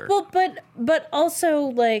together. Well, but also,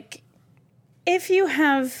 like, if you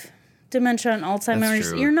have dementia and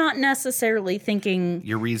Alzheimer's, you're not necessarily thinking.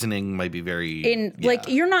 Your reasoning might be very like,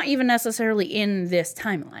 you're not even necessarily in this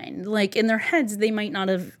timeline. Like, in their heads, they might not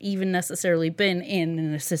have even necessarily been in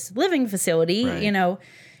an assisted living facility. Right. You know,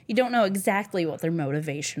 you don't know exactly what their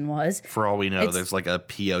motivation was. For all we know, there's like a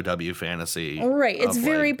POW fantasy. Right. It's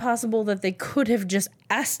very possible that they could have just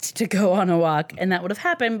asked to go on a walk and that would have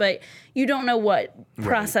happened, but you don't know what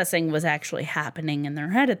processing was actually happening in their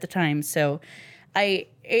head at the time. So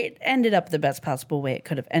it ended up the best possible way it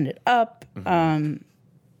could have ended up. Mm-hmm.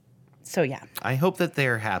 So yeah. I hope that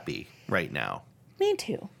they're happy right now. Me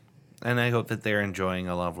too. And I hope that they're enjoying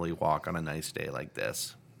a lovely walk on a nice day like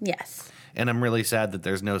this. Yes. And I'm really sad that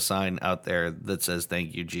there's no sign out there that says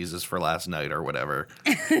 "Thank you, Jesus, for last night" or whatever.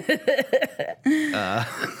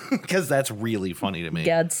 Because that's really funny to me.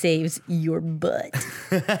 God saves your butt.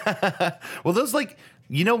 Well, those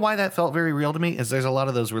you know why that felt very real to me is there's a lot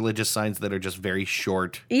of those religious signs that are just very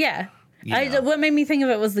short. Yeah. know. What made me think of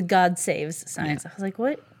it was the God saves signs. I was like,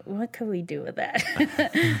 what could we do with that?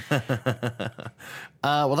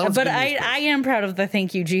 Well, that was But good news, I am proud of the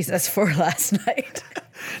thank you, Jesus, for last night.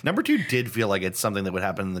 Number 2 did feel like it's something that would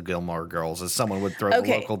happen in the Gilmore Girls, as someone would throw the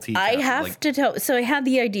local tea. I have to tell. So I had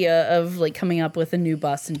the idea of coming up with a new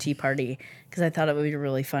Boston Tea Party because I thought it would be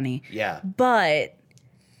really funny. Yeah. But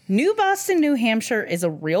New Boston, New Hampshire is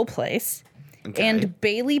a real place. Okay. And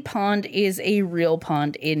Bailey Pond is a real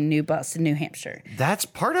pond in New Boston, New Hampshire. That's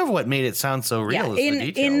part of what made it sound so real. Is the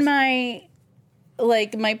details. In my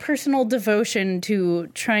my personal devotion to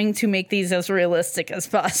trying to make these as realistic as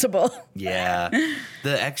possible. Yeah.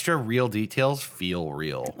 The extra real details feel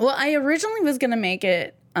real. Well, I originally was gonna make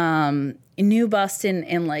it New Boston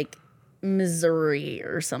in Missouri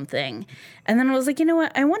or something. And then I was like, you know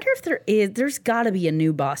what? I wonder if there's got to be a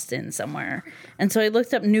New Boston somewhere. And so I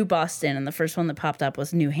looked up New Boston, and the first one that popped up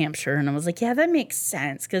was New Hampshire. And I was like, yeah, that makes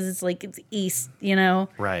sense because it's east,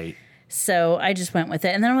 Right. So I just went with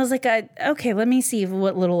it. And then I was like, okay, let me see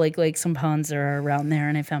what little lakes and ponds there are around there.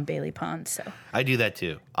 And I found Bailey Pond. So I do that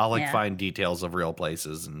too. I'll Yeah. find details of real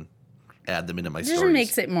places and add them into my it just stories.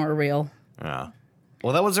 makes it more real. Yeah.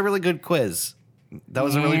 Well, that was a really good quiz. That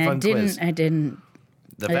was a really fun quiz. I didn't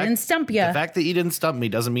stump you. The fact that you didn't stump me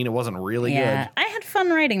doesn't mean it wasn't really Yeah, good. I had fun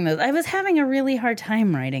writing those. I was having a really hard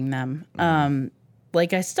time writing them.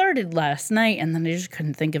 I started last night and then I just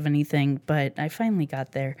couldn't think of anything, but I finally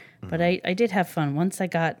got there. But I did have fun once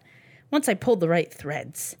I pulled the right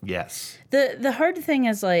threads. Yes. The hard thing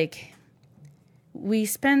is we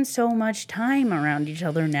spend so much time around each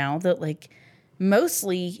other now that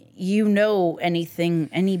mostly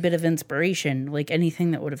any bit of inspiration,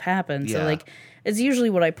 anything that would have happened. Yeah. So it's usually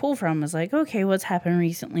what I pull from is okay, what's happened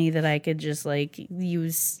recently that I could just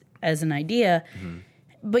use as an idea. Mm-hmm.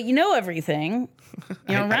 But everything.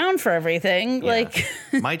 You're around for everything. Yeah.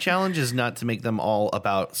 My challenge is not to make them all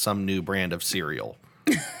about some new brand of cereal.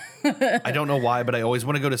 I don't know why, but I always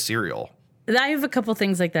want to go to cereal. I have a couple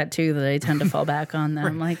things like that too that I tend to fall back on. That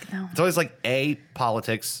I'm like, no. It's always A,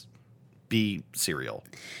 politics, B, cereal.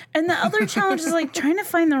 And the other challenge is trying to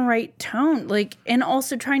find the right tone, and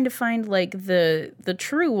also trying to find the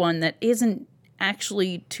true one that isn't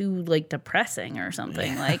actually too depressing or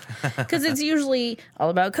something, because it's usually all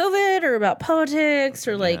about COVID or about politics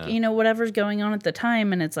or whatever's going on at the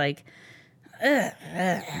time, and it's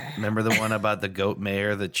Remember the one about the goat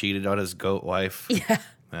mayor that cheated on his goat wife? Yeah,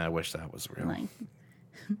 I wish that was real.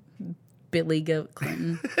 Billy Goat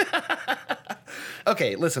Clinton.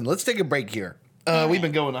 Okay, listen, let's take a break here. We've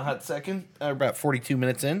been going a hot second, about 42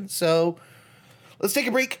 minutes in, so let's take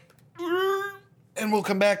a break, and we'll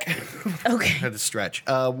come back. Okay. Had to stretch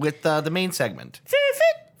with the main segment.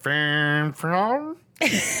 Fron.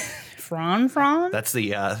 That's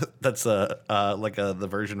the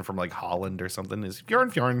version from Holland or something. Is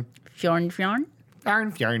fjorn.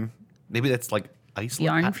 Fjorn. Maybe that's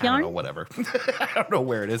Iceland. I don't know. Whatever. I don't know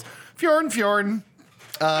where it is. Fjorn.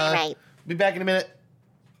 All right. Be back in a minute.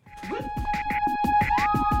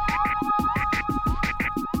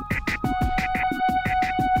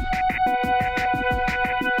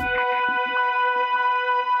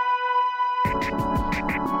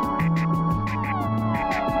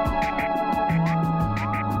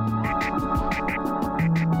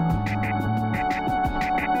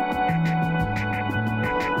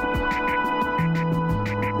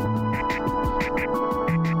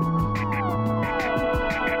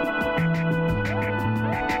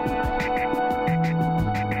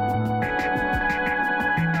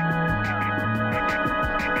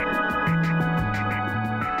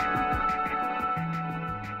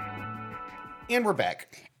 And we're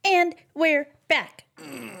back. And we're back.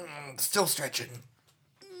 Still stretching.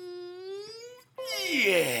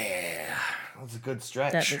 Yeah. That was a good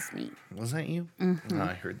stretch. That was me. Was that you? Mm-hmm. Oh,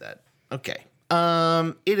 I heard that. Okay.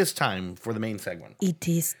 It is time for the main segment. It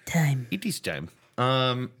is time.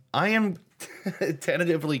 I am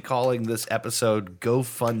tentatively calling this episode Go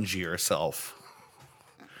Funge Yourself.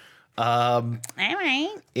 All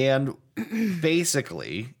right. And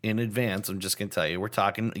basically, in advance, I'm just going to tell you,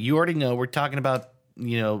 you already know, we're talking about,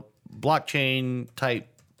 blockchain type,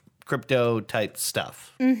 crypto type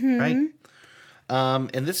stuff, right?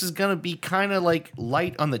 And this is going to be kind of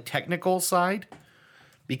light on the technical side,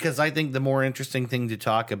 because I think the more interesting thing to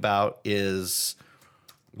talk about is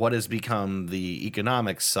what has become the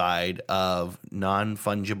economic side of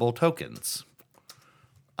non-fungible tokens.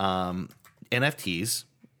 NFTs,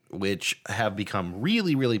 which have become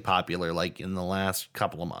really, really popular like in the last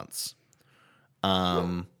couple of months.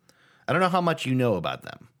 I don't know how much you know about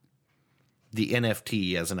them. The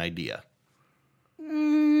NFT as an idea.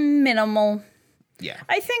 Minimal. Yeah.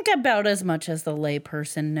 I think about as much as the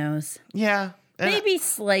layperson knows. Yeah. Maybe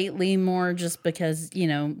slightly more just because,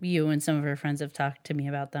 you and some of our friends have talked to me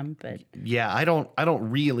about them, but yeah, I don't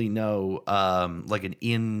really know like an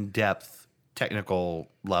in-depth technical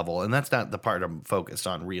level, and that's not the part I'm focused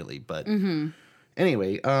on really, but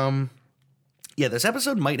anyway, yeah, this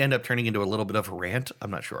episode might end up turning into a little bit of a rant. I'm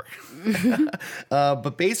not sure.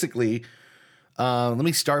 But basically, let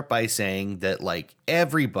me start by saying that, like,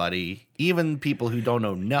 everybody, even people who don't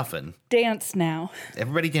know nothing, dance now.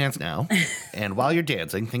 Everybody dance now. And while you're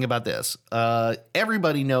dancing, think about this.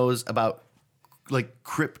 Everybody knows about, like,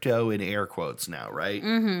 crypto in air quotes now, right?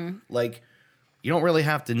 Mm-hmm. Like, you don't really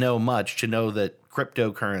have to know much to know that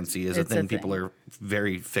cryptocurrency is a thing people are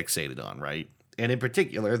very fixated on, right? And in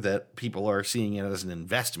particular, that people are seeing it as an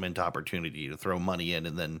investment opportunity to throw money in,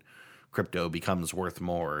 and then crypto becomes worth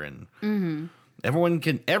more. And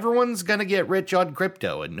everyone's gonna get rich on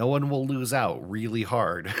crypto, and no one will lose out really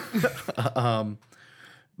hard.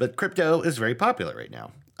 But crypto is very popular right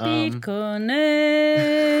now. Bitcoin.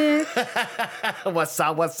 What's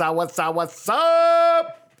up?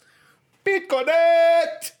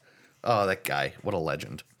 Bitconnect! Oh, that guy. What a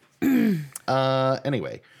legend.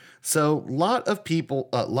 Anyway, so a lot of people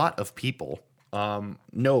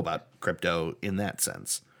know about crypto in that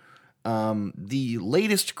sense. The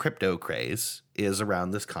latest crypto craze is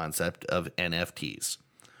around this concept of NFTs.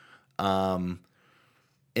 And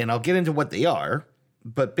I'll get into what they are,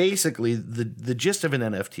 but basically the gist of an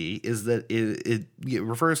NFT is that it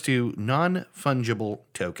refers to non-fungible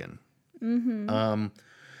token. Mm-hmm.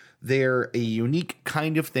 They're a unique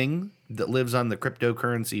kind of thing that lives on the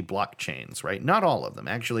cryptocurrency blockchains, right? Not all of them.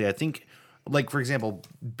 Actually, I think, like, for example,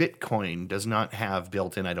 Bitcoin does not have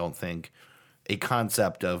built in, I don't think, a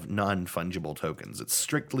concept of non-fungible tokens. It's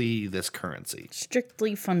strictly this currency.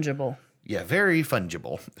 Strictly fungible. Yeah, very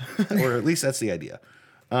fungible. Or at least that's the idea.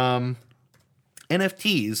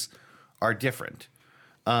 NFTs are different.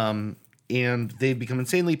 And they've become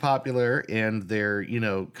insanely popular, and they're,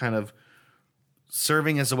 kind of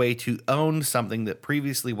serving as a way to own something that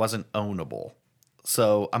previously wasn't ownable.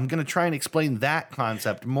 So I'm going to try and explain that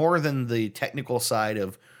concept more than the technical side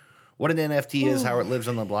of what an NFT is, how it lives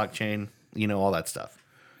on the blockchain, all that stuff.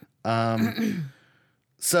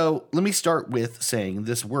 So let me start with saying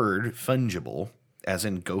this word fungible, as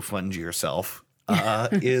in go fund yourself,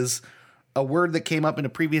 is a word that came up in a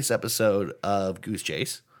previous episode of Goose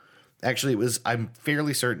Chase. Actually, I'm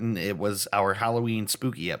fairly certain it was our Halloween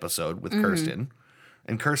spooky episode with Kirsten.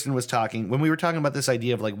 And Kirsten was when we were talking about this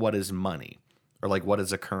idea of, like, what is money, or, like, what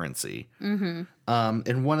is a currency. Mm-hmm.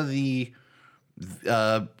 And one of the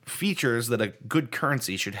features that a good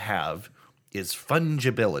currency should have is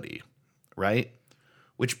fungibility, right?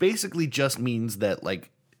 Which basically just means that, like,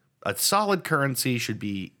 a solid currency should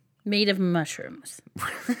be made of mushrooms.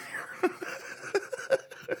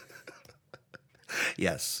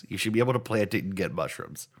 Yes, you should be able to plant it and get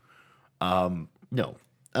mushrooms. No.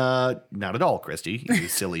 Not at all, Christy, you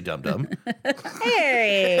silly dum-dum.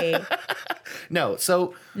 Hey! No,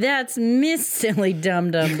 so... That's Miss Silly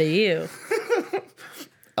Dum-Dum to you.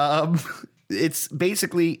 It's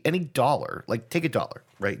basically any dollar. Like, take a dollar,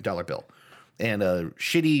 right? Dollar bill. And a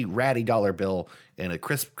shitty, ratty dollar bill and a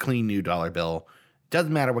crisp, clean new dollar bill.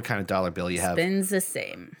 Doesn't matter what kind of dollar bill you have. Spins the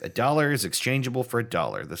same. A dollar is exchangeable for a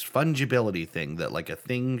dollar. This fungibility thing that, like, a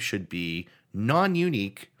thing should be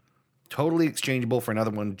non-unique, totally exchangeable for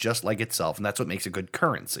another one just like itself. And that's what makes a good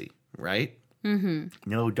currency, right? Mm-hmm.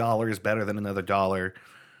 No dollar is better than another dollar.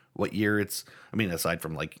 What year aside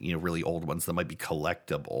from, like, really old ones that might be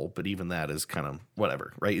collectible, but even that is kind of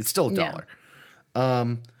whatever, right? It's still a dollar.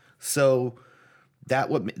 Yeah. So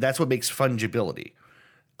that's what makes fungibility.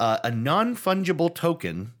 A non-fungible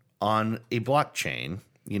token on a blockchain,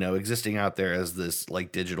 existing out there as this,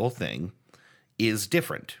 like, digital thing, is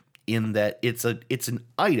different in that it's an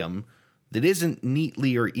item that isn't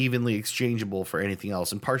neatly or evenly exchangeable for anything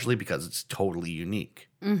else, and partially because it's totally unique.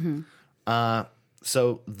 Mm-hmm.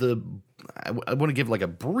 So I want to give, like, a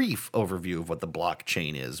brief overview of what the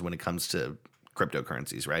blockchain is when it comes to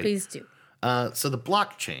cryptocurrencies, right? Please do. So the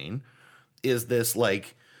blockchain is this,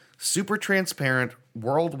 like, super transparent,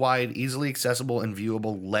 worldwide, easily accessible and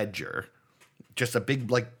viewable ledger. Just a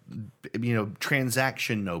big, like,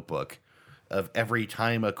 transaction notebook of every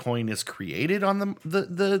time a coin is created on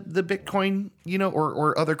the Bitcoin,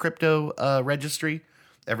 or other crypto registry,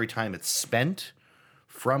 every time it's spent,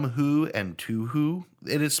 from who and to who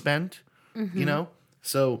it is spent,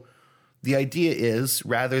 So the idea is,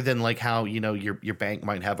 rather than like how, your bank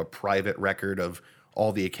might have a private record of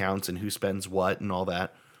all the accounts and who spends what and all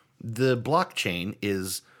that, the blockchain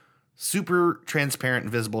is super transparent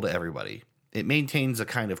and visible to everybody. It maintains a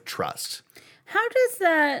kind of trust. How is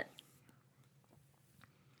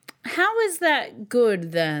that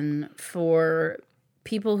good then for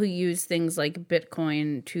people who use things like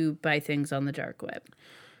Bitcoin to buy things on the dark web?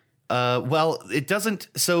 Well, it doesn't.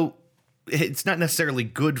 So it's not necessarily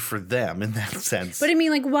good for them in that sense. But I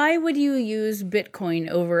mean, like, why would you use Bitcoin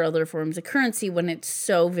over other forms of currency when it's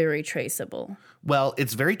so very traceable? Well,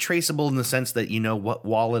 it's very traceable in the sense that you know what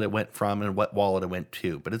wallet it went from and what wallet it went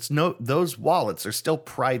to. But those wallets are still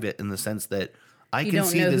private in the sense that you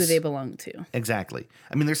don't know who they belong to. Exactly.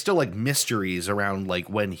 I mean, there's still like mysteries around like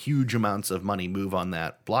when huge amounts of money move on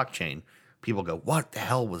that blockchain. People go, "What the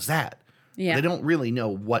hell was that?" Yeah. They don't really know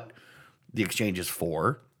what the exchange is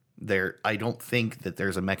for. I don't think that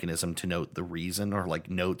there's a mechanism to note the reason or like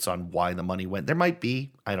notes on why the money went. There might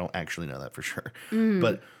be. I don't actually know that for sure.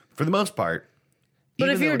 But for the most part. But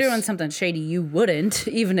if you were doing something shady, you wouldn't,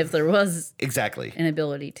 even if there was exactly an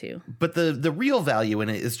ability to. But the real value in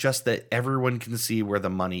it is just that everyone can see where the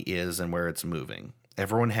money is and where it's moving.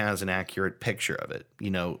 Everyone has an accurate picture of it.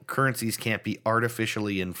 Currencies can't be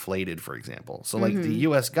artificially inflated, for example. So like the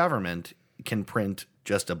US government can print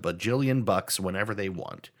just a bajillion bucks whenever they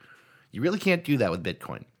want. You really can't do that with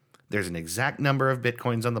Bitcoin. There's an exact number of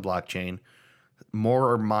Bitcoins on the blockchain.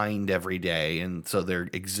 More are mined every day, and so their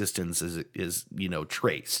existence is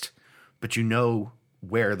traced. But you know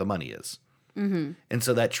where the money is. And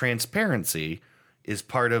so that transparency is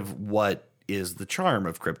part of what is the charm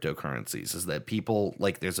of cryptocurrencies, is that people,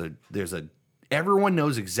 like, everyone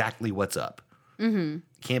knows exactly what's up.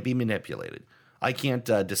 Can't be manipulated. I can't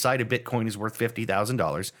decide a Bitcoin is worth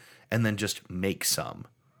 $50,000 and then just make some.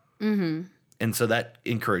 And so that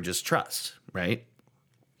encourages trust, right?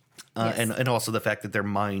 Yes. And also the fact that they're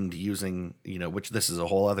mined using, which this is a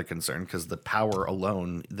whole other concern, because the power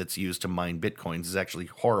alone that's used to mine Bitcoins is actually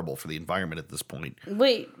horrible for the environment at this point.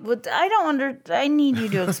 Wait, I need you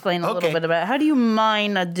to explain a little bit about how do you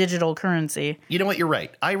mine a digital currency? You know what? You're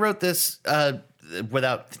right. I wrote this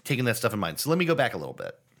without taking that stuff in mind. So let me go back a little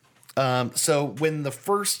bit. So when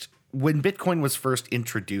Bitcoin was first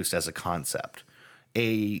introduced as a concept,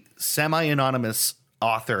 a semi-anonymous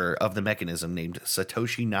author of the mechanism named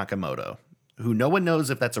Satoshi Nakamoto, who no one knows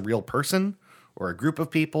if that's a real person or a group of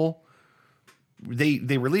people, they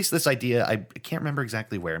released this idea. I can't remember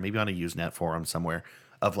exactly where, maybe on a Usenet forum somewhere,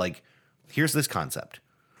 of like, here's this concept,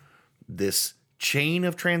 this chain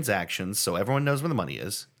of transactions, so everyone knows where the money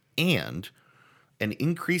is, and an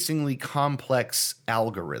increasingly complex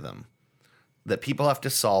algorithm that people have to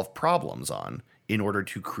solve problems on in order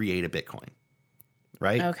to create a Bitcoin.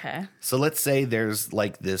 Right? Okay. So let's say there's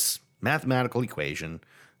like this mathematical equation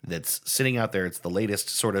that's sitting out there. It's the latest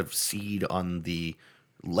sort of seed on the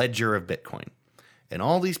ledger of Bitcoin. And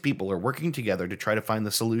all these people are working together to try to find the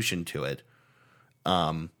solution to it.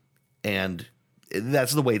 And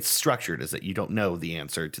that's the way it's structured, is that you don't know the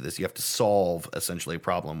answer to this. You have to solve essentially a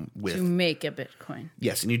problem with... To make a Bitcoin.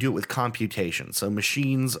 Yes, and you do it with computation. So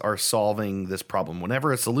machines are solving this problem.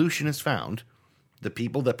 Whenever a solution is found... The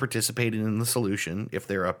people that participated in the solution, if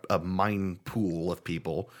they're a mine pool of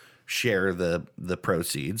people, share the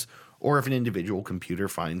proceeds. Or if an individual computer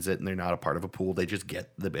finds it and they're not a part of a pool, they just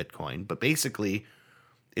get the Bitcoin. But basically,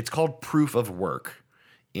 it's called proof of work.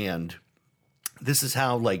 And this is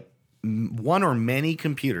how, like, one or many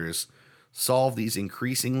computers solve these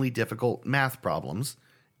increasingly difficult math problems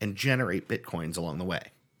and generate Bitcoins along the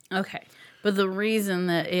way. Okay. But the reason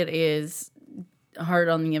that it is hard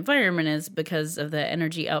on the environment is because of the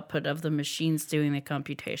energy output of the machines doing the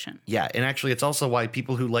computation. Yeah, and actually it's also why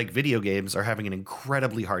people who like video games are having an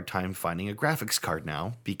incredibly hard time finding a graphics card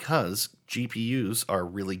now, because GPUs are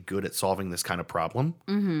really good at solving this kind of problem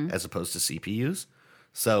as opposed to CPUs.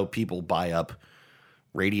 So people buy up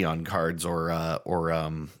Radeon cards or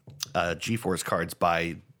GeForce cards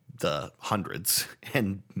by the hundreds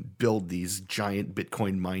and build these giant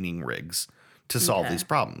Bitcoin mining rigs to solve these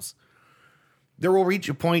problems. There will reach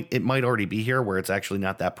a point, it might already be here, where it's actually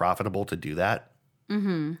not that profitable to do that.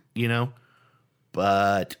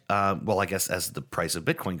 But, I guess as the price of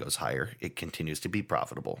Bitcoin goes higher, it continues to be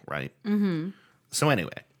profitable, right? So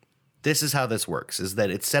anyway, this is how this works, is that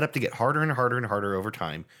it's set up to get harder and harder and harder over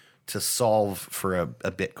time to solve for a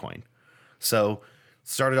Bitcoin. So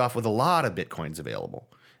started off with a lot of Bitcoins available.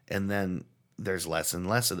 And then there's less and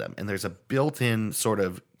less of them. And there's a built-in sort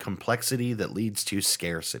of complexity that leads to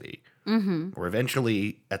scarcity. Or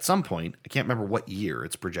eventually, at some point, I can't remember what year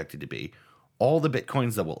it's projected to be, all the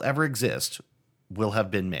Bitcoins that will ever exist will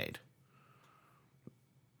have been made.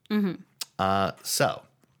 So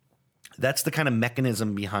that's the kind of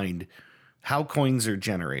mechanism behind how coins are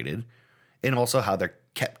generated and also how they're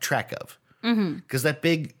kept track of. Because that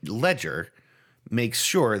big ledger makes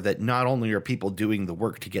sure that not only are people doing the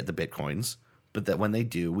work to get the Bitcoins, but that when they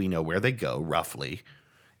do, we know where they go roughly,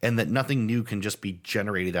 and that nothing new can just be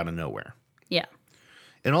generated out of nowhere. Yeah.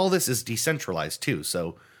 And all this is decentralized too.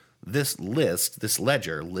 So this list, this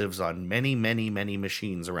ledger, lives on many, many, many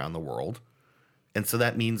machines around the world. And so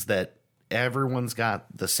that means that everyone's got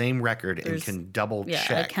the same record and can double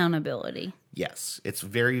check. Accountability. Yes. It's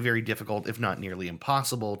very, very difficult, if not nearly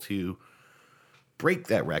impossible, to break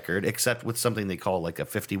that record, except with something they call like a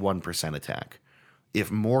 51% attack. If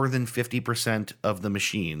more than 50% of the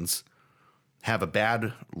machines have a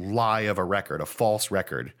bad lie of a record, a false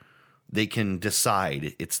record, they can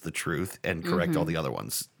decide it's the truth and correct all the other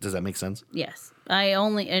ones. Does that make sense? Yes.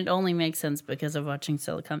 It only makes sense because of watching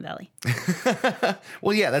Silicon Valley.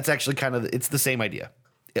 Well, yeah, that's actually it's the same idea.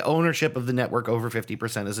 Ownership of the network over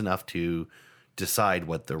 50% is enough to decide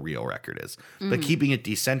what the real record is. But keeping it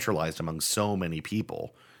decentralized among so many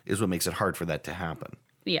people is what makes it hard for that to happen.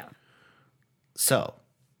 Yeah. So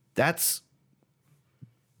that's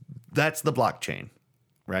the blockchain,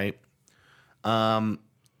 right?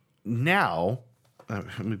 Now,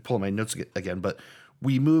 let me pull my notes again, but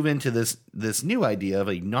we move into this new idea of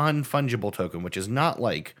a non-fungible token, which is not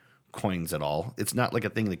like coins at all. It's not like a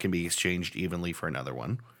thing that can be exchanged evenly for another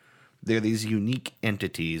one. They're these unique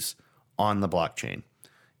entities on the blockchain.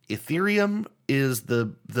 Ethereum is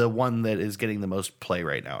the one that is getting the most play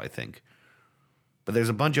right now, I think. But there's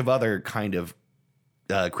a bunch of other kind of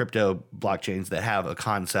crypto blockchains that have a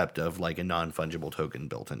concept of like a non-fungible token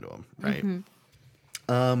built into them, right?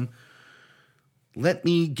 Let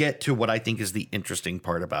me get to what I think is the interesting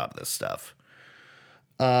part about this stuff.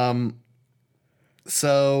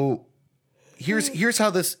 So here's how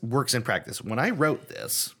this works in practice. When I wrote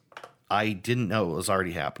this, I didn't know it was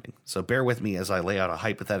already happening. So bear with me as I lay out a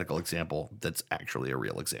hypothetical example that's actually a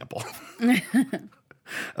real example.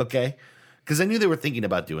 Okay? Because I knew they were thinking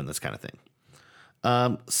about doing this kind of thing.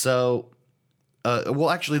 Well,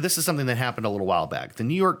 actually, this is something that happened a little while back. The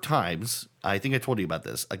New York Times, I think I told you about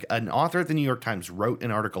this. An author at the New York Times wrote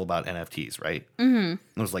an article about NFTs, right? Mm-hmm.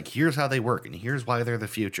 It was like, here's how they work and here's why they're the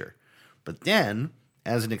future. But then,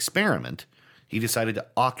 as an experiment, he decided to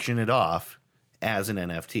auction it off as an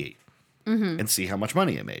NFT and see how much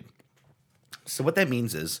money it made. So what that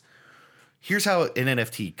means is, here's how an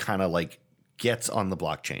NFT kind of like gets on the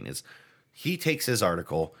blockchain is he takes his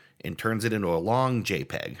article and turns it into a long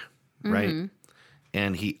JPEG, right?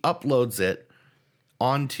 And he uploads it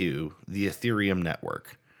onto the Ethereum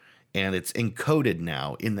network. And it's encoded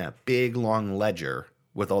now in that big, long ledger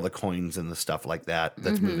with all the coins and the stuff like that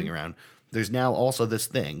that's moving around. There's now also this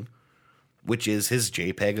thing, which is his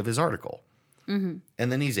JPEG of his article. And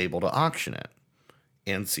then he's able to auction it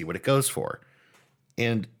and see what it goes for.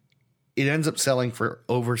 And it ends up selling for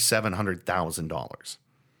over $700,000.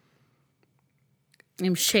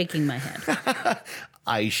 I'm shaking my head.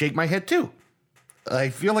 I shake my head too. I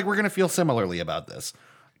feel like we're going to feel similarly about this.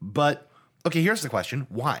 But, okay, here's the question.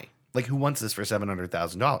 Why? Like, who wants this for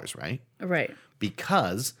 $700,000, right? Right.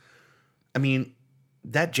 Because, I mean,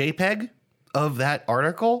 that JPEG of that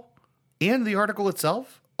article and the article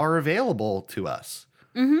itself are available to us.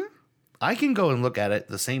 I can go and look at it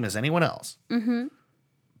the same as anyone else.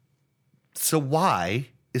 So why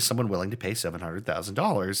is someone willing to pay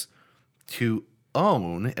 $700,000 to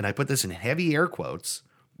own, and I put this in heavy air quotes,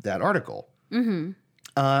 that article?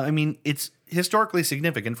 I mean, it's historically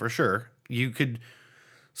significant for sure. You could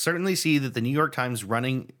certainly see that the New York Times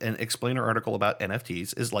running an explainer article about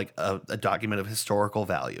NFTs is like a document of historical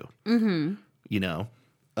value. You know,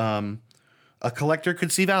 a collector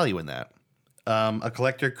could see value in that. A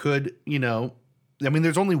collector could, you know, I mean,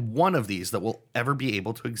 there's only one of these that will ever be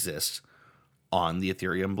able to exist on the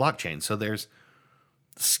Ethereum blockchain. So there's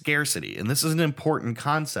scarcity. And this is an important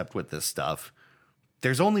concept with this stuff.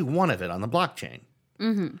 There's only one of it on the blockchain.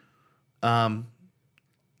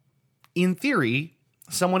 In theory,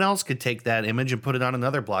 someone else could take that image and put it on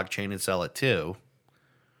another blockchain and sell it too.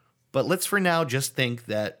 But let's for now just think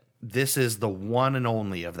that this is the one and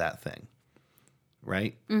only of that thing,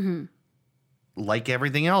 right? Like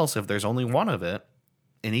everything else, if there's only one of it,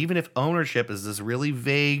 and even if ownership is this really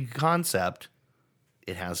vague concept,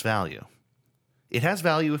 it has value. It has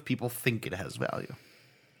value if people think it has value.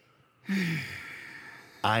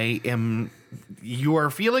 I am You are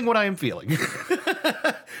feeling what I am feeling.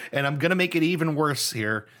 And I'm going to make it even worse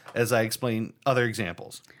here as I explain other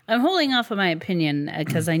examples. I'm holding off on my opinion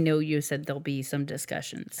because I know you said there'll be some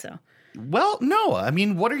discussion. So, well, no. I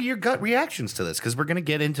mean, what are your gut reactions to this? Because we're going to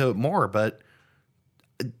get into it more, but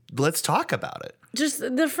let's talk about it. Just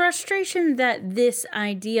the frustration that this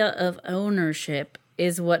idea of ownership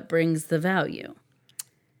is what brings the value.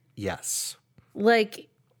 Yes. Like,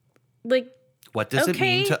 what does it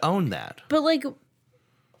mean to own that?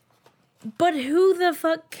 But who the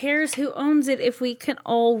fuck cares who owns it if we can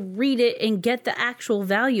all read it and get the actual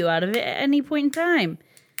value out of it at any point in time?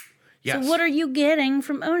 Yes. So what are you getting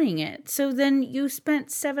from owning it? So then you spent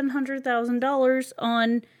 $700,000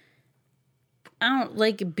 on,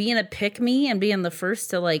 being a pick-me and being the first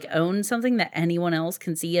to, own something that anyone else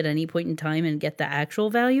can see at any point in time and get the actual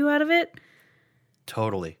value out of it?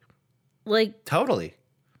 Totally. Totally.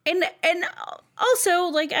 And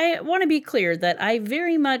also, I want to be clear that I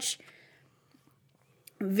very much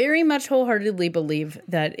wholeheartedly believe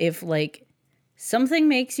that if something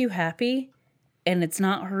makes you happy and it's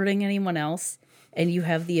not hurting anyone else and you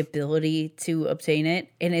have the ability to obtain it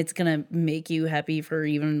and it's going to make you happy for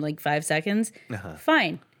even 5 seconds,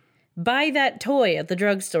 fine. Buy that toy at the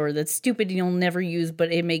drugstore that's stupid and you'll never use,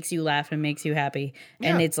 but it makes you laugh and makes you happy.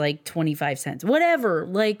 Yeah. And it's 25 cents. Whatever.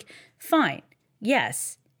 Fine.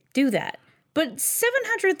 Yes, do that. But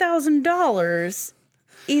 $700,000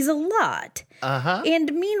 is a lot.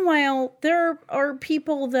 And meanwhile, there are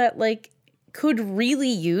people that could really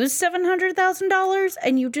use $700,000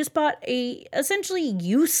 and you just bought a essentially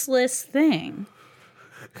useless thing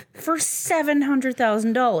for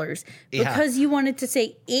 $700,000 because you wanted to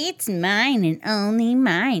say it's mine and only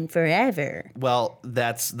mine forever. Well,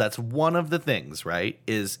 that's one of the things, right?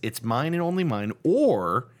 Is it's mine and only mine,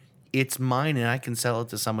 or it's mine and I can sell it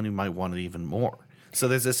to someone who might want it even more. So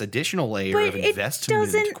there's this additional layer of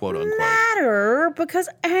investment, quote unquote. It doesn't matter because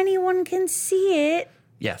anyone can see it.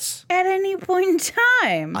 Yes. At any point in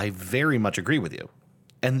time. I very much agree with you.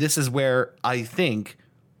 And this is where I think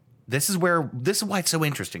this is why it's so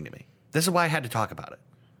interesting to me. This is why I had to talk about it.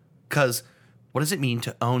 Because what does it mean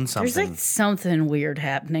to own something? There's something weird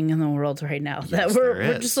happening in the world right now that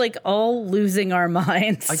we're just all losing our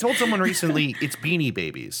minds. I told someone recently it's Beanie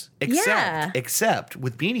Babies. Except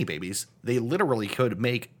with Beanie Babies, they literally could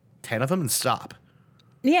make 10 of them and stop.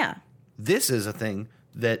 Yeah. This is a thing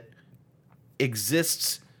that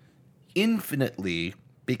exists infinitely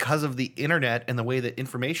because of the internet and the way that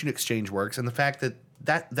information exchange works and the fact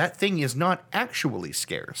that thing is not actually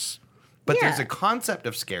scarce. But there's a concept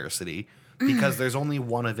of scarcity because there's only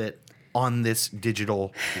one of it on this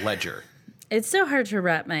digital ledger. It's so hard to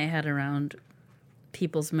wrap my head around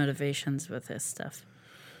people's motivations with this stuff.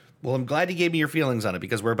 Well, I'm glad you gave me your feelings on it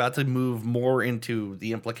because we're about to move more into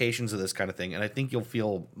the implications of this kind of thing. And I think you'll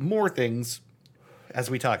feel more things as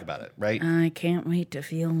we talk about it, right? I can't wait to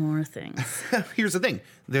feel more things. Here's the thing.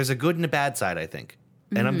 There's a good and a bad side, I think.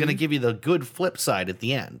 And I'm going to give you the good flip side at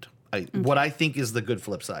the end. What I think is the good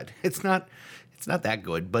flip side. It's not that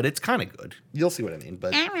good, but it's kind of good. You'll see what I mean.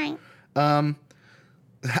 But all right.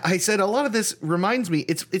 I said a lot of this reminds me.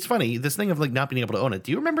 It's funny, this thing of not being able to own it.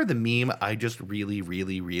 Do you remember the meme? I just really,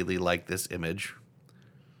 really, really like this image.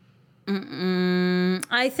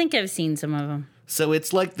 I think I've seen some of them. So it's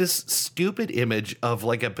this stupid image of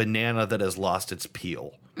a banana that has lost its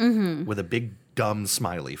peel with a big dumb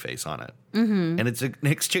smiley face on it. And it's an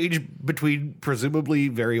exchange between presumably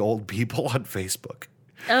very old people on Facebook.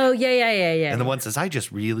 Oh, yeah. And the one says, I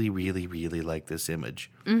just really, really, really like this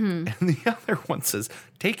image. And the other one says,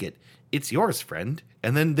 take it. It's yours, friend.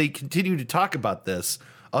 And then they continue to talk about this.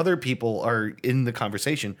 Other people are in the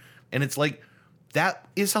conversation. And it's that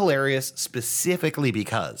is hilarious specifically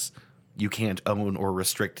because you can't own or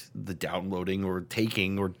restrict the downloading or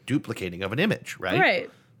taking or duplicating of an image, right?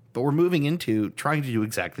 Right. But we're moving into trying to do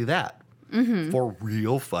exactly that for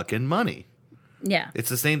real fucking money. Yeah. It's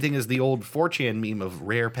the same thing as the old 4chan meme of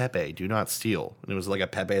rare Pepe, do not steal. And it was a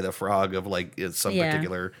Pepe the Frog of some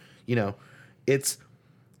particular, it's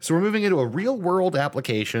so we're moving into a real world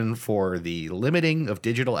application for the limiting of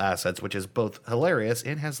digital assets, which is both hilarious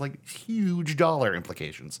and has huge dollar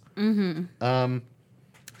implications.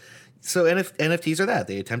 So NFTs are that.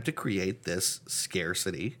 They attempt to create this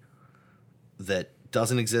scarcity that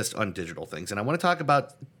doesn't exist on digital things. And I want to talk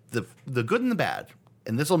about the good and the bad.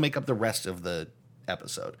 And this will make up the rest of the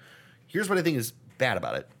episode. Here's what I think is bad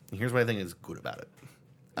about it. And here's what I think is good about it.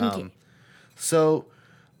 So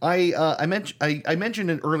I mentioned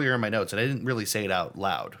it earlier in my notes, and I didn't really say it out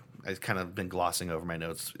loud. I've kind of been glossing over my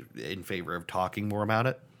notes in favor of talking more about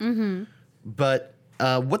it. But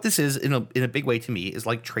what this is, in a big way to me, is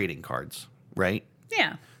like trading cards. right?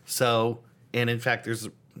 Yeah. So, and in fact,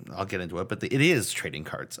 I'll get into it, but it is trading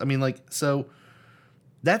cards. I mean, like, so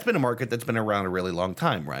that's been a market that's been around a really long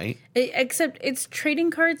time, right? Except it's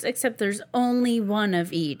trading cards, except there's only one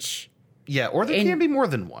of each. Yeah, or there can be more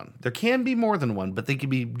than one. There can be more than one, but they can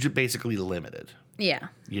be basically limited. Yeah.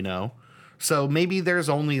 You know? So maybe there's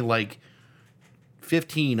only like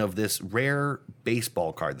 15 of this rare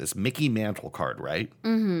baseball card, this Mickey Mantle card, right?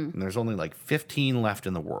 Mm-hmm. And there's only like 15 left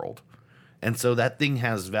in the world. And so that thing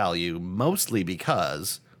has value mostly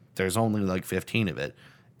because there's only like 15 of it.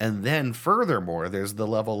 And then furthermore, there's the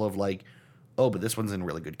level of like, oh, but this one's in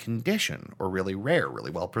really good condition or really rare,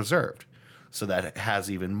 really well preserved. So that has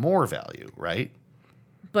even more value, right?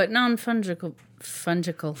 But non-fudgesicle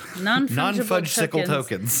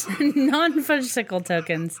tokens. Non-fudgesicle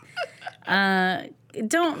tokens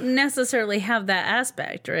don't necessarily have that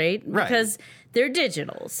aspect, right? Right. Because they're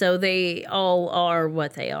digital, so they all are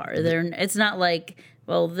what they are. It's not like,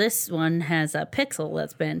 well, this one has a pixel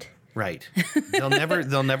that's bent. Right. They'll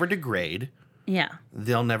never degrade. Yeah.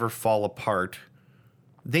 They'll never fall apart.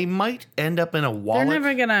 They might end up in a wallet. They're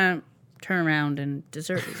never gonna turn around and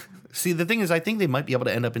desert you. See, the thing is, I think they might be able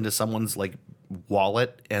to end up into someone's like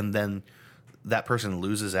wallet, and then that person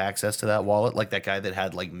loses access to that wallet, like that guy that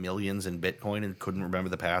had like millions in Bitcoin and couldn't remember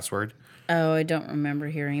the password. Oh, I don't remember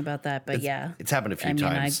hearing about that, but it's happened a few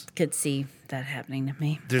times. I could see that happening to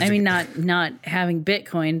me. There's not having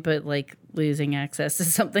Bitcoin, but like losing access to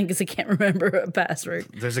something because I can't remember a password.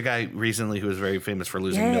 There's a guy recently who was very famous for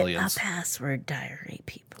losing millions. A password diary,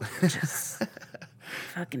 people. Just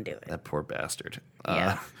fucking do it. That poor bastard.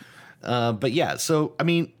 Yeah. But yeah, so I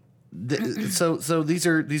mean, so these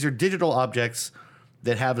are digital objects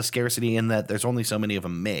that have a scarcity in that there's only so many of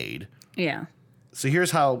them made. Yeah. So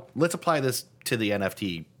here's how. Let's apply this to the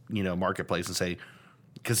NFT, marketplace and say,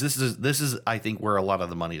 because this is I think where a lot of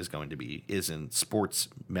the money is going to be is in sports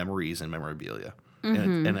memories and memorabilia.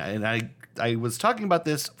 Mm-hmm. And I was talking about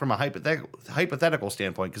this from a hypothetical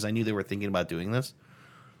standpoint because I knew they were thinking about doing this,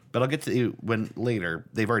 but I'll get to it when later.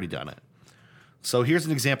 They've already done it. So here's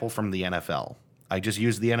an example from the NFL. I just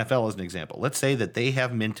used the NFL as an example. Let's say that they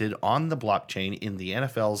have minted on the blockchain in the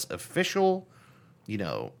NFL's official,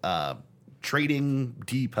 trading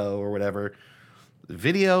depot or whatever,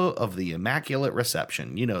 video of the Immaculate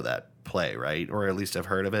Reception. You know that play, right? Or at least have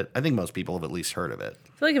heard of it. I think most people have at least heard of it. I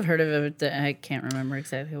feel like I've heard of it, but I can't remember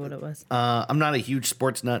exactly what it was. I'm not a huge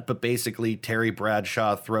sports nut, but basically Terry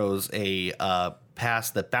Bradshaw throws a pass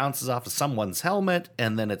that bounces off of someone's helmet,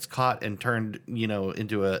 and then it's caught and turned,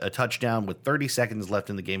 into a touchdown with 30 seconds left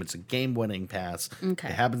in the game. It's a game-winning pass. Okay.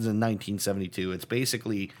 It happens in 1972. It's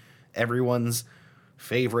basically everyone's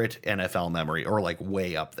favorite NFL memory, or like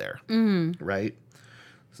way up there, right?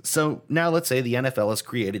 So now let's say the NFL has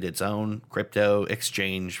created its own crypto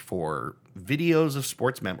exchange for videos of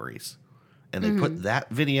sports memories, and they put that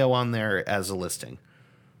video on there as a listing.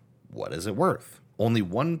 What is it worth? Only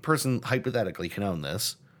one person hypothetically can own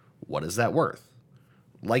this. What is that worth?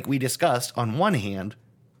 Like we discussed, on one hand,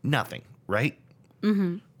 nothing, right?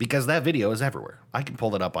 Mm-hmm. Because that video is everywhere. I can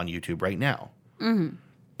pull it up on YouTube right now. Mm-hmm.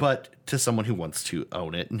 But to someone who wants to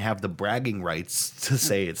own it and have the bragging rights to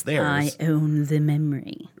say it's theirs. I own the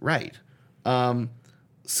memory. Right.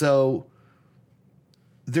 So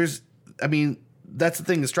that's the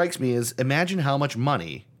thing that strikes me is imagine how much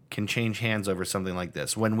money can change hands over something like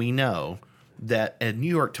this when we know that a New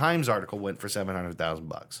York Times article went for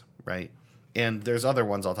 $700,000, right? And there's other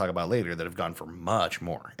ones I'll talk about later that have gone for much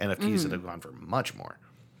more. NFTs that have gone for much more.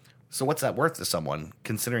 So what's that worth to someone,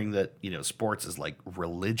 considering that, sports is like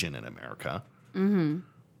religion in America? Mm-hmm.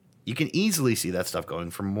 You can easily see that stuff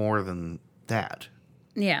going for more than that.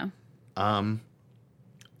 Yeah. And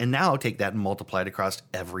now take that and multiply it across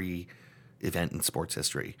every event in sports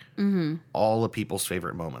history. Mm-hmm. All of people's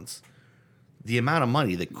favorite moments. The amount of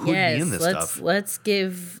money that could be in this stuff. Let's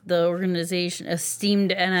give the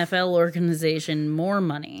esteemed NFL organization more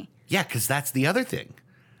money. Yeah, because that's the other thing.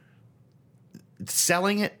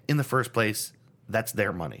 Selling it in the first place, that's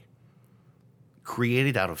their money.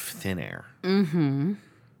 Created out of thin air. Mm-hmm.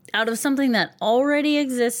 Out of something that already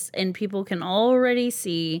exists and people can already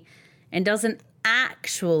see and doesn't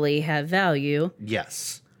actually have value.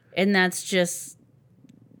 Yes. And that's just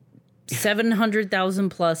 $700,000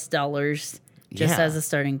 plus just as a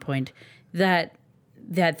starting point that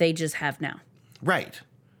they just have now. Right.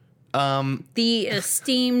 The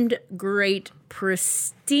esteemed, great,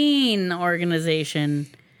 pristine organization,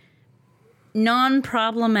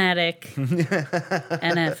 non-problematic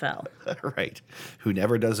NFL. Right. Who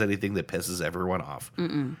never does anything that pisses everyone off.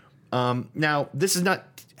 Now, this is not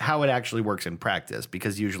how it actually works in practice,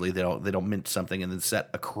 because usually they don't mint something and then set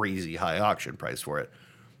a crazy high auction price for it.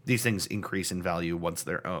 These things increase in value once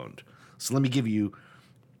they're owned. So let me give you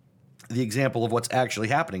the example of what's actually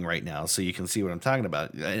happening right now so you can see what I'm talking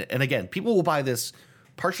about. And again, people will buy this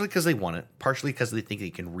partially because they want it, partially because they think they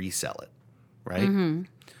can resell it, right? Mm-hmm.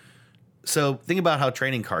 So think about how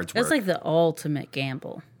trading cards work. That's like the ultimate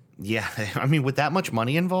gamble. Yeah. I mean, with that much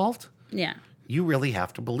money involved, yeah, you really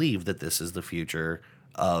have to believe that this is the future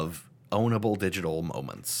of ownable digital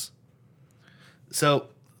moments. So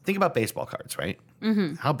think about baseball cards, right?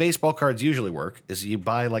 Mm-hmm. How baseball cards usually work is you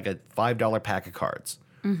buy like a $5 pack of cards.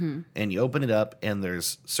 Mm-hmm. And you open it up, and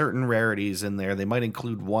there's certain rarities in there. They might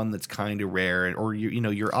include one that's kind of rare, or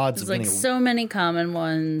your odds there's of like getting so many common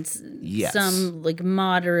ones. Yes. Some like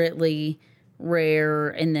moderately rare,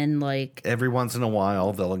 and then like every once in a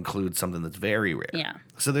while they'll include something that's very rare. Yeah.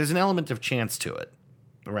 So there's an element of chance to it,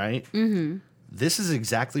 right? Mm-hmm. This is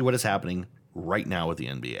exactly what is happening right now with the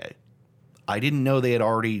NBA. I didn't know they had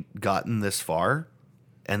already gotten this far,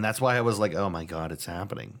 and that's why I was like, "Oh my god, it's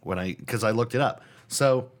happening!" Because I looked it up.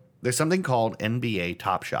 So there's something called NBA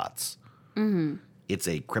Top Shots. Mm-hmm. It's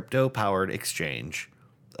a crypto-powered exchange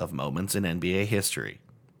of moments in NBA history.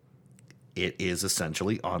 It is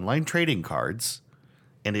essentially online trading cards,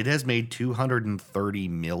 and it has made $230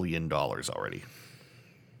 million already.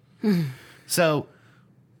 So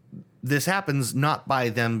this happens not by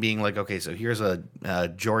them being like, okay, so here's a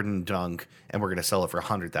Jordan dunk, and we're going to sell it for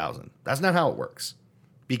 $100,000. That's not how it works.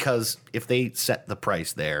 Because if they set the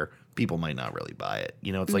price there, people might not really buy it.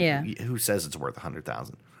 It's like, who says it's worth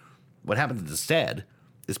 $100,000? What happens instead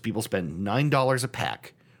is people spend $9 a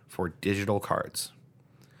pack for digital cards.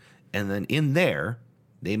 And then in there,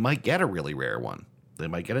 they might get a really rare one. They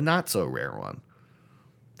might get a not so rare one.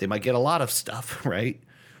 They might get a lot of stuff, right?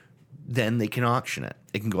 Then they can auction it.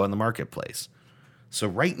 It can go on the marketplace. So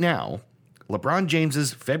right now, LeBron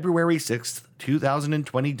James's February 6th,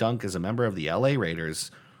 2020 dunk as a member of the LA Raiders,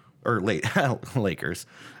 or Lakers,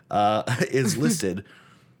 is listed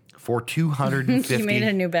for $250. You made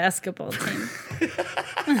a new basketball team.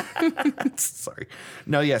 Sorry.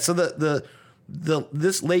 No, yeah. So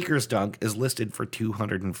this Lakers dunk is listed for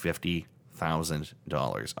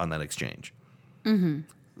 $250,000 on that exchange. Mm-hmm.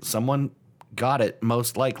 Someone got it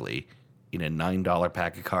most likely in a $9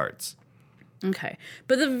 pack of cards. Okay.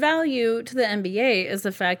 But the value to the NBA is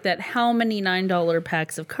the fact that how many $9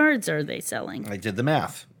 packs of cards are they selling? I did the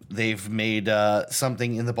math. They've made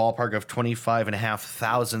something in the ballpark of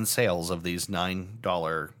 25,500 sales of these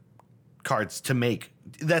 $9 cards to make.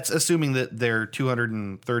 That's assuming that their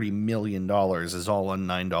 $230 million is all on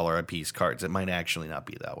 $9 a piece cards. It might actually not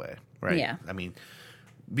be that way, right? Yeah. I mean,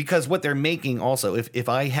 because what they're making also, if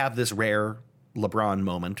I have this rare LeBron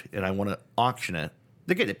moment and I want to auction it,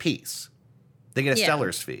 they get a piece. They get a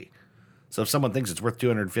seller's fee. So if someone thinks it's worth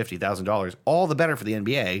 $250,000, all the better for the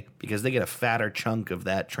NBA because they get a fatter chunk of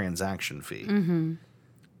that transaction fee. Mm-hmm.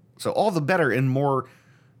 So all the better and more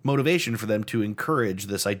motivation for them to encourage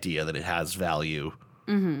this idea that it has value.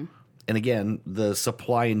 Mm-hmm. And again, the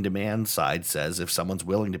supply and demand side says if someone's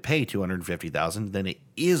willing to pay $250,000, then it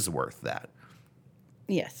is worth that.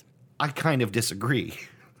 Yes. I kind of disagree,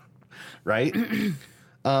 right?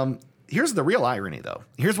 Here's the real irony, though.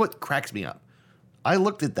 Here's what cracks me up. I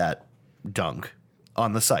looked at that dunk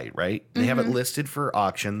on the site, right? They have it listed for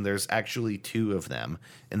auction. There's actually two of them,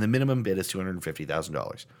 and the minimum bid is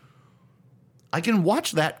 $250,000. I can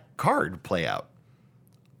watch that card play out.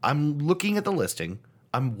 I'm looking at the listing.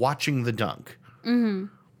 I'm watching the dunk.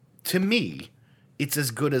 Mm-hmm. To me, it's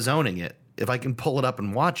as good as owning it. If I can pull it up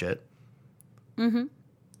and watch it,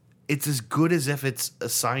 it's as good as if it's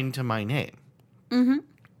assigned to my name. Mm-hmm.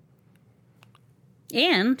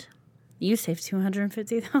 And you saved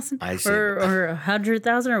 $250,000, I saved or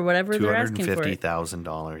 $100,000, or whatever they're asking for.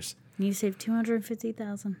 $250,000. You saved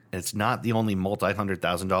 $250,000. It's not the only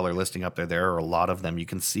multi-$100,000 listing up there. There are a lot of them. You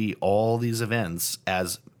can see all these events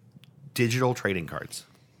as digital trading cards.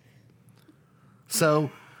 So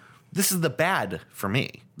this is the bad for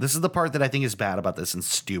me. This is the part that I think is bad about this and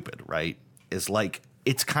stupid, right? Is like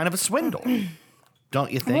it's kind of a swindle,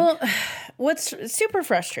 don't you think? Well, what's super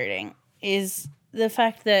frustrating is the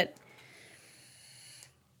fact that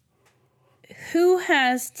who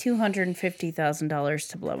has $250,000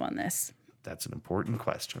 to blow on this? That's an important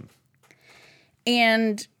question.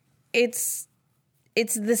 And it's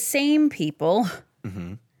the same people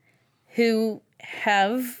who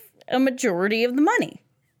have a majority of the money.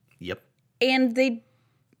 Yep. And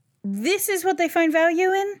this is what they find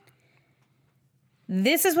value in?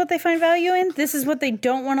 this is what they find value in. This is what they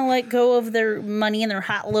don't want to let go of their money in their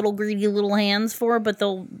hot little greedy little hands for, but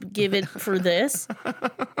they'll give it for this.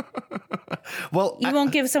 Well, you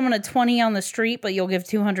won't give someone a 20 on the street, but you'll give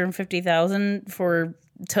 250,000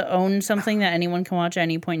 to own something that anyone can watch at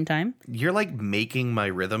any point in time. You're like making my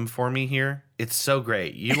rhythm for me here. It's so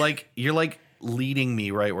great. You're like leading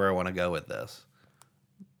me right where I want to go with this.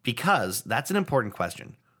 Because that's an important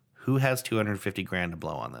question. Who has 250 grand to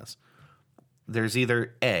blow on this? There's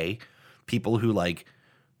either A, people who like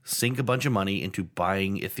sink a bunch of money into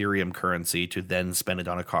buying Ethereum currency to then spend it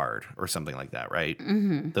on a card or something like that, right?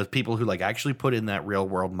 Mm-hmm. Those people who like actually put in that real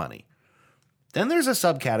world money. Then there's a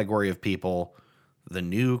subcategory of people, the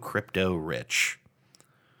new crypto rich,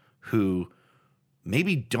 who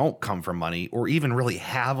maybe don't come from money or even really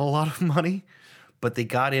have a lot of money, but they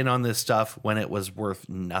got in on this stuff when it was worth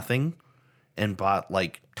nothing and bought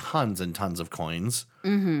like tons and tons of coins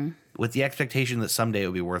with the expectation that someday it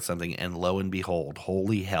would be worth something. And lo and behold,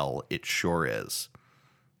 holy hell, it sure is.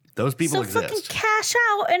 Those people exist. So fucking cash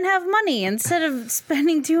out and have money instead of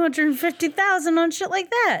spending 250,000 on shit like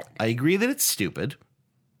that. I agree that it's stupid.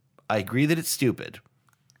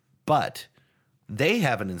 But they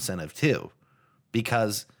have an incentive too,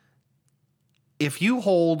 because if you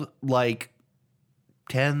hold like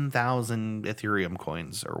 10,000 Ethereum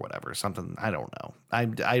coins or whatever, something, I don't know. I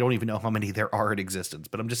don't even know how many there are in existence,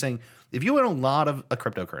 but I'm just saying, if you own a lot of a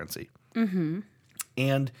cryptocurrency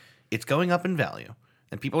and it's going up in value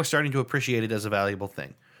and people are starting to appreciate it as a valuable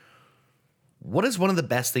thing, what is one of the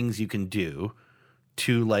best things you can do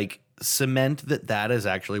to like cement that is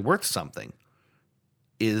actually worth something?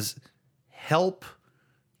 Is help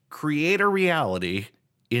create a reality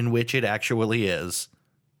in which it actually is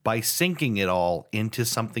by sinking it all into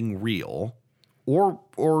something real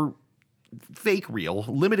or fake real,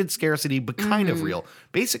 limited scarcity, but kind of real.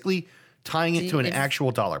 Basically tying it to an actual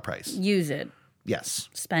dollar price. Use it. Yes.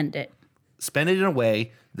 Spend it. Spend it in a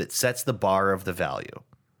way that sets the bar of the value.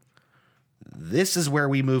 This is where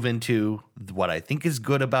we move into what I think is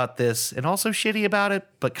good about this and also shitty about it,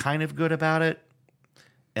 but kind of good about it.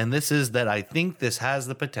 And this is that I think this has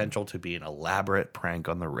the potential to be an elaborate prank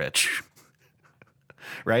on the rich.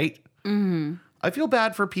 Right? Mm-hmm. I feel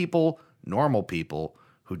bad for people, normal people,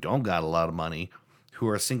 who don't got a lot of money, who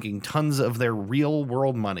are sinking tons of their real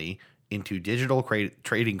world money into digital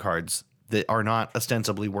trading cards that are not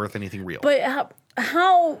ostensibly worth anything real. But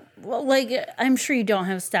how like, I'm sure you don't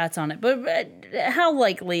have stats on it, but how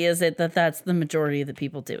likely is it that that's the majority of the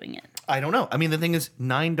people doing it? I don't know. I mean, the thing is,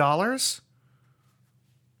 $9,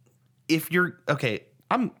 if you're, okay,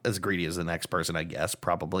 I'm as greedy as the next person, I guess,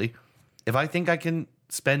 probably. If I think I can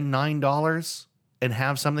spend $9 and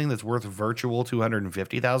have something that's worth virtual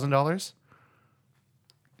 $250,000,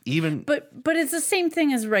 even. But it's the same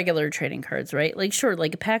thing as regular trading cards, right? Like, sure,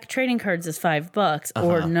 like a pack of trading cards is $5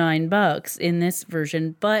 or $9 in this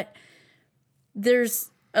version, but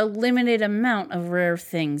there's a limited amount of rare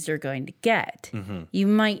things you're going to get. Mm-hmm. You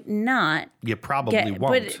might not. You probably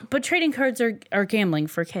won't. But trading cards are gambling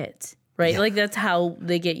for kids. Right? Yeah. Like, that's how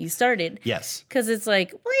they get you started. Yes. Because it's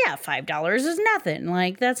like, well, yeah, $5 is nothing.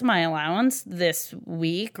 Like, that's my allowance this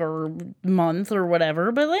week or month or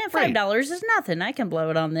whatever. But like, $5 is nothing. I can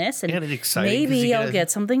blow it on this. And it's exciting, maybe I'll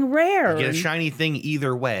get something rare. You get a shiny thing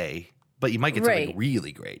either way, but you might get something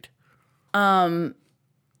really great. But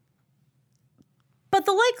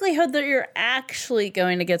the likelihood that you're actually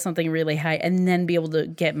going to get something really high and then be able to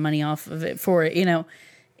get money off of it for it,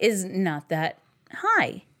 is not that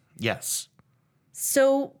high. Yes.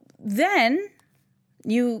 So then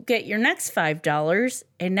you get your next $5,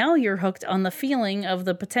 and now you're hooked on the feeling of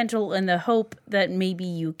the potential and the hope that maybe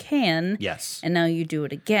you can. Yes. And now you do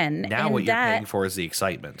it again. Now and what you're paying for is the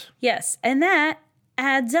excitement. Yes. And that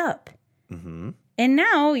adds up. Mm-hmm. And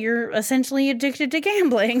now you're essentially addicted to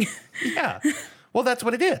gambling. Yeah. Well, that's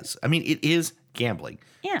what it is. I mean, it is gambling.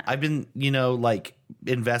 Yeah. I've been, like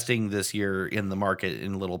investing this year in the market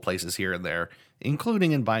in little places here and there,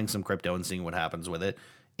 including in buying some crypto and seeing what happens with it.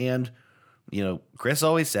 And, Chris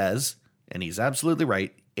always says, and he's absolutely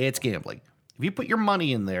right, it's gambling. If you put your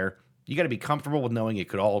money in there, you got to be comfortable with knowing it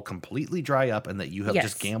could all completely dry up and that you have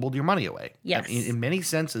just gambled your money away. Yes. I mean, in many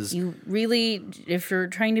senses. You really, if you're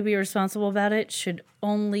trying to be responsible about it, should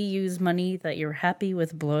only use money that you're happy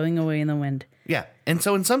with blowing away in the wind. Yeah. And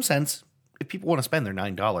so in some sense, if people want to spend their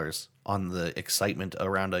 $9 on the excitement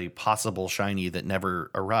around a possible shiny that never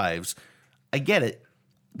arrives, I get it.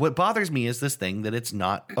 What bothers me is this thing that it's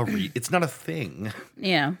not it's not a thing.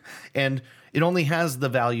 Yeah. And it only has the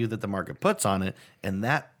value that the market puts on it, and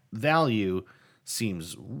that value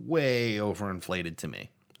seems way overinflated to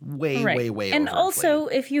me. way, way, way And overinflated. also,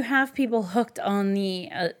 if you have people hooked on the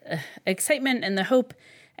excitement and the hope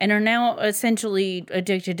and are now essentially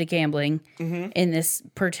addicted to gambling in this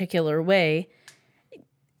particular way,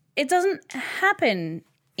 it doesn't happen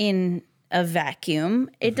in a vacuum.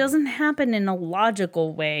 It doesn't happen in a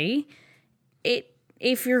logical way.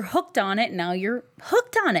 If you're hooked on it, now you're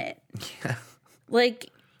hooked on it. Yeah. Like,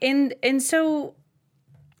 and so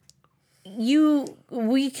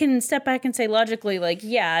we can step back and say logically, like,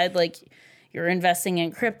 yeah, like you're investing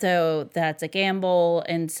in crypto, that's a gamble.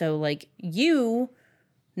 And so like you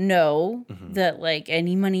know that like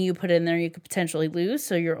any money you put in there, you could potentially lose.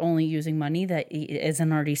 So you're only using money that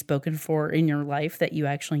isn't already spoken for in your life that you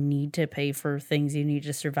actually need to pay for things you need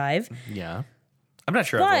to survive. Yeah. I'm not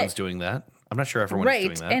sure everyone's doing that. I'm not sure everyone's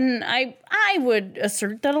doing that. And I would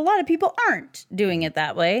assert that a lot of people aren't doing it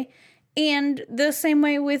that way. And the same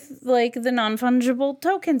way with like the non-fungible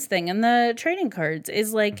tokens thing and the trading cards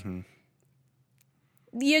is like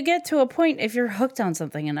you get to a point if you're hooked on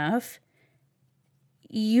something enough,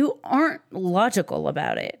 you aren't logical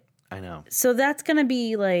about it. I know. So that's going to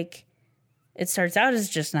be like, it starts out as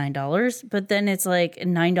just $9, but then it's like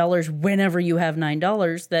 $9 whenever you have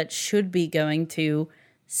 $9 that should be going to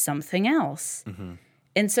something else.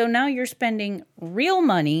 And so now you're spending real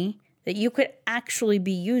money that you could actually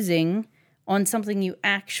be using on something you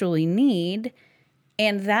actually need.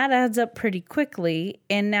 And that adds up pretty quickly.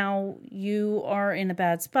 And now you are in a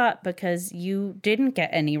bad spot because you didn't get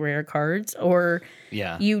any rare cards, or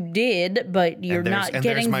you did, but you're not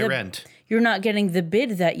getting rent. You're not getting the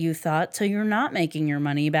bid that you thought, so you're not making your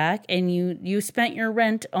money back, and you spent your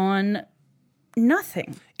rent on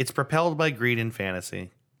nothing. It's propelled by greed and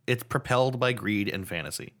fantasy. It's propelled by greed and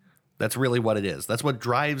fantasy. That's really what it is. That's what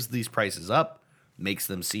drives these prices up, makes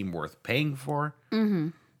them seem worth paying for.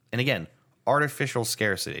 And again, artificial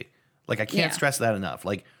scarcity. Like, I can't stress that enough.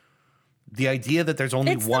 Like, the idea that there's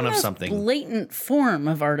only one of something. Blatant form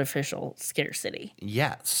of artificial scarcity.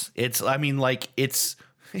 Yes. It's actually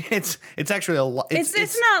a lot.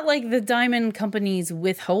 It's not like the diamond companies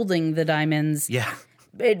withholding the diamonds. Yeah.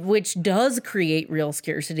 Which does create real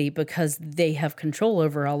scarcity because they have control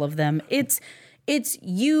over all of them. It's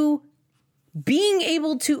you being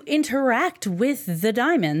able to interact with the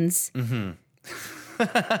diamonds and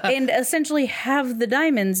essentially have the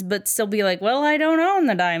diamonds, but still be like, well, I don't own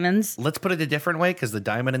the diamonds. Let's put it a different way, because the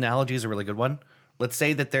diamond analogy is a really good one. Let's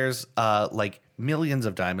say that there's like millions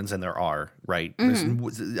of diamonds, and there are, right?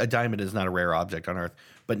 A diamond is not a rare object on Earth.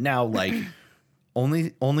 But now, like,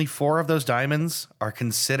 only 4 of those diamonds are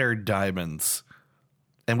considered diamonds.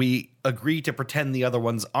 And we agree to pretend the other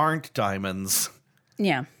ones aren't diamonds.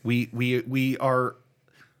 Yeah. We are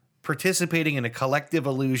participating in a collective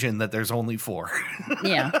illusion that there's only 4.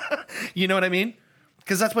 Yeah. You know what I mean?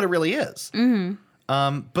 Because that's what it really is.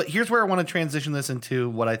 But here's where I want to transition this into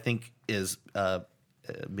what I think is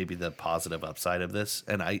maybe the positive upside of this.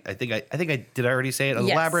 And I think I did I already say it? An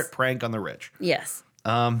elaborate prank on the rich. Yes.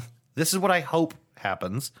 This is what I hope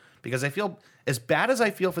happens, because I feel as bad as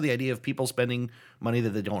I feel for the idea of people spending money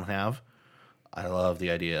that they don't have. I love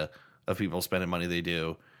the idea of people spending money they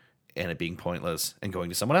do and it being pointless and going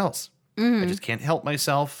to someone else. I just can't help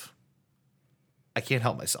myself. I can't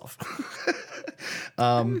help myself.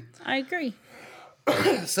 I agree.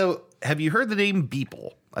 So have you heard the name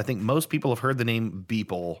Beeple? I think most people have heard the name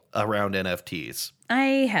Beeple around NFTs.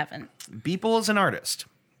 I haven't. Beeple is an artist.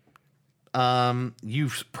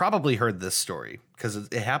 You've probably heard this story because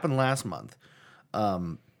it happened last month.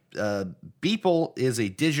 Beeple is a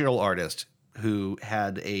digital artist who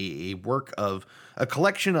had a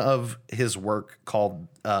collection of his work called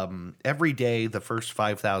Every Day, the First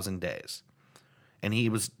 5,000 Days. And he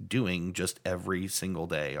was doing just every single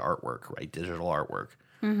day artwork, right? Digital artwork.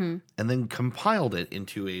 And then compiled it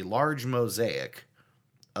into a large mosaic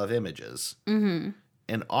of images and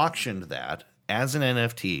auctioned that as an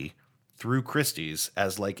NFT through Christie's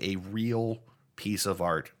as like a real piece of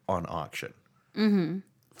art on auction.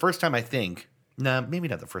 First time, I think, maybe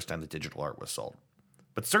not the first time that digital art was sold,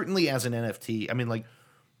 but certainly as an NFT. I mean, like,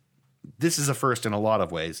 this is a first in a lot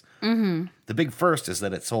of ways. The big first is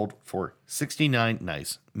that it sold for $69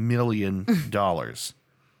 million.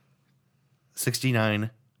 $69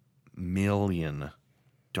 million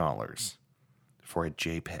for a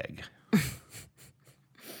JPEG.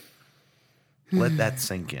 Let that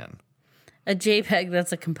sink in. A JPEG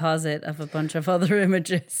that's a composite of a bunch of other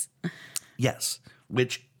images. Yes,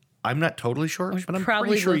 which I'm not totally sure, but I'm probably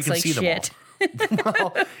pretty sure you can looks see like them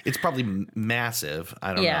all. Well, it's probably massive.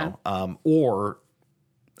 I don't Yeah. know.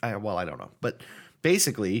 I don't know. But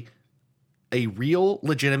basically, a real,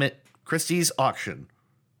 legitimate Christie's auction,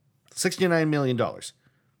 $69 million.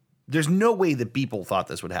 there's no way that people thought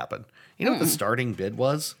this would happen. You know what the starting bid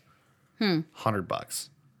was? $100.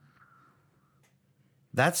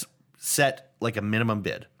 That's set like a minimum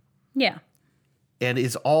bid. Yeah. And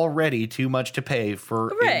is already too much to pay for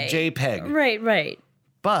a JPEG. Right.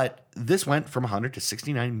 But this went from $100 to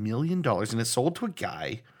 $69 million, and it sold to a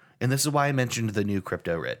guy. And this is why I mentioned the new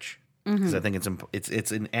crypto rich, because I think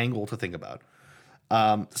it's an angle to think about.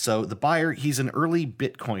 So the buyer, he's an early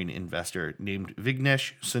Bitcoin investor named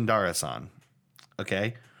Vignesh Sundarasan.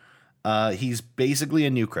 Okay, he's basically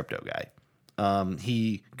a new crypto guy.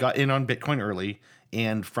 He got in on Bitcoin early,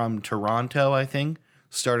 and from Toronto, I think,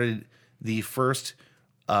 started the first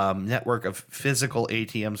network of physical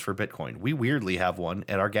ATMs for Bitcoin. We weirdly have one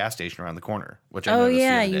at our gas station around the corner, which I noticed the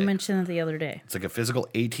other day. You mentioned that the other day. It's like a physical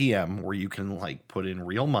ATM where you can like put in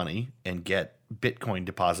real money and get Bitcoin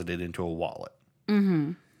deposited into a wallet.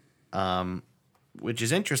 Which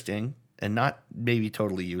is interesting and not maybe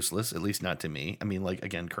totally useless, at least not to me. I mean, like,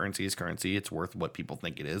 again, currency is currency. It's worth what people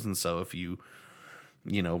think it is. And so if you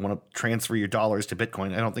want to transfer your dollars to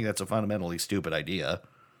Bitcoin, I don't think that's a fundamentally stupid idea.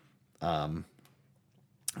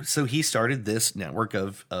 So he started this network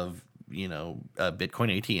of Bitcoin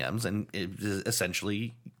ATMs, and it is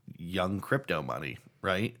essentially young crypto money,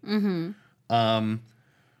 right?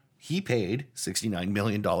 He paid $69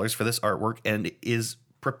 million for this artwork and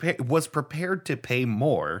was prepared to pay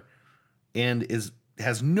more, and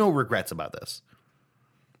has no regrets about this.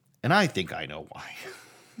 And I think I know why.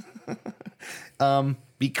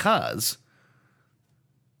 Because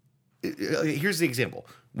here's the example.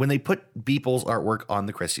 When they put Beeple's artwork on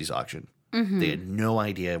the Christie's auction, they had no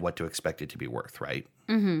idea what to expect it to be worth, right?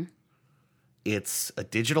 It's a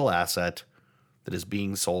digital asset that is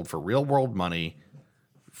being sold for real world money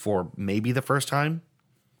for maybe the first time,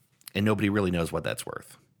 and nobody really knows what that's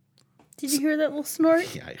worth. Did you hear that little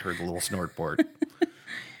snort? Yeah, I heard the little snort board.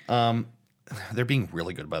 They're being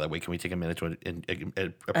really good, by the way. Can we take a minute to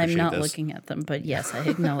appreciate this? I'm not looking at them, but yes, I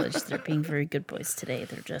acknowledge they're being very good boys today.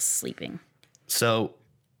 They're just sleeping. So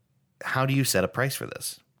how do you set a price for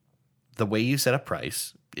this? The way you set a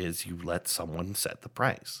price is you let someone set the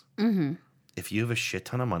price. If you have a shit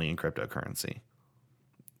ton of money in cryptocurrency,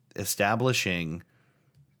 establishing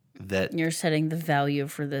that you're setting the value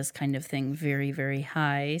for this kind of thing very, very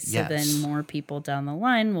high. So then more people down the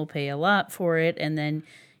line will pay a lot for it. And then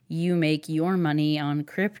you make your money on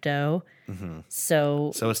crypto.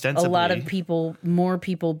 So ostensibly, a lot of people, more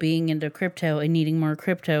people being into crypto and needing more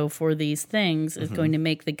crypto for these things is going to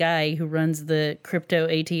make the guy who runs the crypto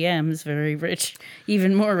ATMs very rich,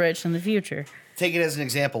 even more rich in the future. Take it as an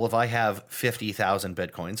example. If I have 50,000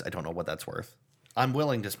 Bitcoins, I don't know what that's worth. I'm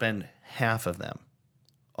willing to spend half of them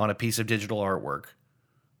on a piece of digital artwork,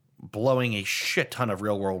 blowing a shit ton of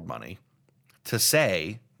real world money to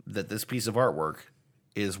say that this piece of artwork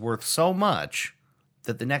is worth so much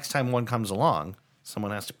that the next time one comes along,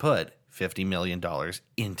 someone has to put $50 million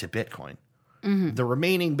into Bitcoin. The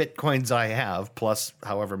remaining Bitcoins I have, plus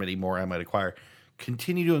however many more I might acquire,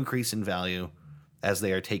 continue to increase in value as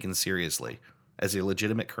they are taken seriously as a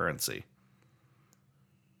legitimate currency.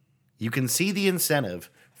 You can see the incentive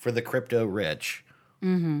for the crypto rich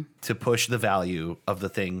to push the value of the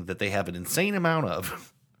thing that they have an insane amount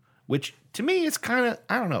of, which to me is kind of,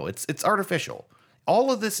 I don't know, it's artificial.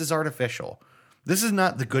 All of this is artificial. This is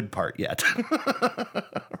not the good part yet,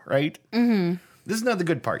 right? This is not the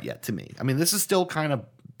good part yet to me. I mean, this is still kind of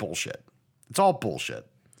bullshit. It's all bullshit.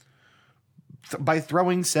 By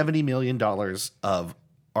throwing $70 million of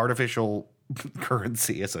artificial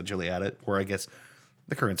currency essentially at it, or I guess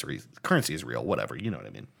the currency is real, whatever, you know what I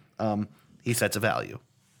mean. He sets a value.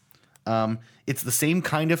 It's the same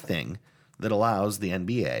kind of thing that allows the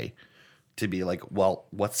NBA to be like, well,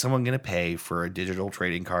 what's someone going to pay for a digital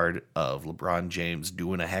trading card of LeBron James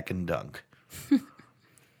doing a heckin' dunk?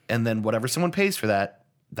 And then whatever someone pays for that,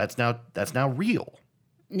 that's now real.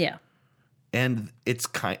 Yeah. And it's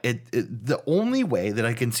the only way that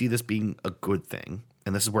I can see this being a good thing,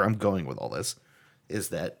 and this is where I'm going with all this, is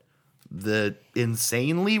that the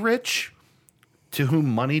insanely rich, to whom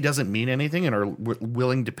money doesn't mean anything and are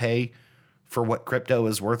willing to pay for what crypto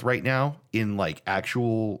is worth right now in like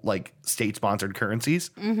actual like state-sponsored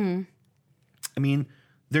currencies. I mean,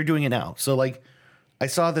 they're doing it now. So like, I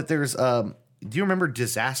saw that there's do you remember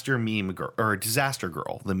Disaster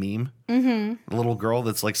Girl, the meme? The little girl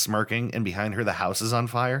that's like smirking and behind her the house is on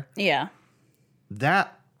fire. Yeah.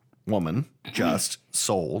 That woman just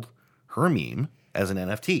sold her meme as an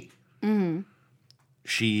NFT.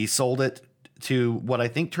 She sold it to what I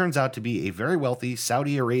think turns out to be a very wealthy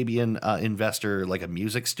Saudi Arabian investor, like a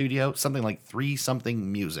music studio, something like 3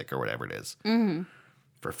 something music or whatever it is,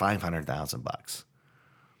 for $500,000.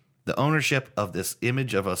 the ownership of this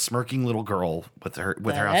image of a smirking little girl with her house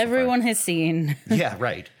on fire. Everyone has seen. Yeah,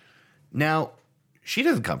 right. Now, she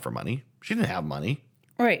doesn't come from money. She didn't have money.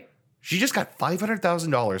 Right. She just got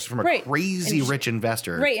 $500,000 from a crazy rich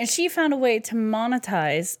investor. Right. And she found a way to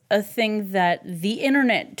monetize a thing that the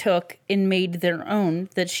internet took and made their own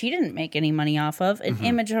that she didn't make any money off of, an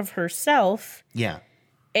image of herself. Yeah.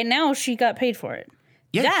 And now she got paid for it.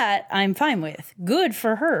 Yeah. That I'm fine with. Good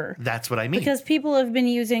for her. That's what I mean. Because people have been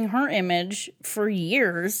using her image for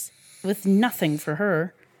years with nothing for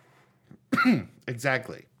her.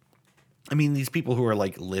 Exactly. I mean, these people who are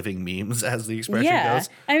like living memes, as the expression goes.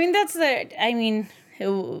 I mean,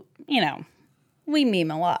 we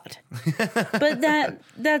meme a lot. But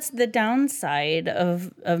that's the downside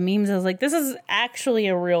of memes. I was like, this is actually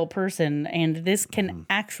a real person and this can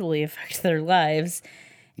actually affect their lives.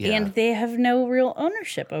 Yeah. And they have no real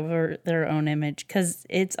ownership over their own image because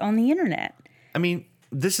it's on the internet. I mean,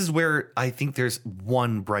 this is where I think there's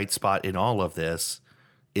one bright spot in all of this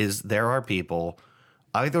is there are people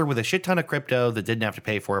either with a shit ton of crypto that didn't have to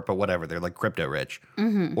pay for it, but whatever, they're like crypto rich,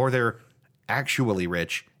 or they're actually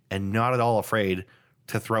rich and not at all afraid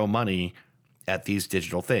to throw money at these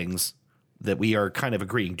digital things that we are kind of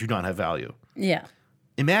agreeing do not have value. Yeah.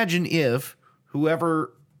 Imagine if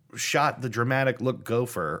whoever shot the dramatic look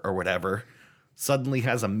gopher or whatever suddenly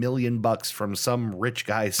has $1 million from some rich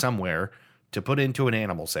guy somewhere to put into an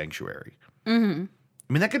animal sanctuary. Mm-hmm.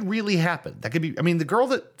 I mean, that could really happen. That could be, I mean, the girl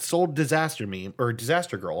that sold Disaster Meme or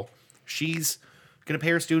Disaster Girl, she's going to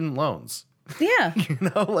pay her student loans. Yeah.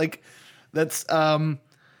 Like that's,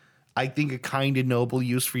 I think a kind and noble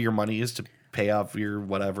use for your money is to pay off your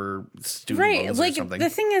whatever student loans or something. The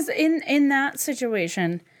thing is, in that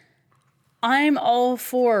situation, I'm all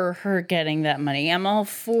for her getting that money. I'm all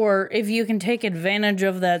for, if you can take advantage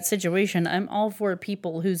of that situation, I'm all for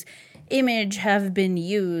people whose image have been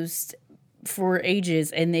used for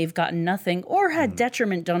ages and they've gotten nothing or had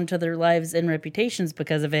detriment done to their lives and reputations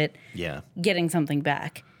because of it. Yeah. Getting something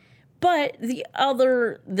back. But the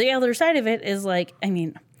other side of it is like, I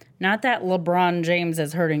mean, not that LeBron James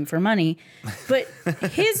is hurting for money, but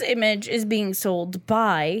his image is being sold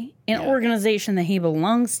by an organization that he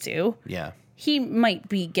belongs to. Yeah. He might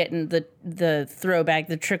be getting the throwback,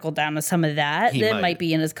 the trickle down of some of that. That might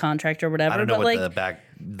be in his contract or whatever. I don't know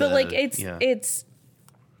but what it's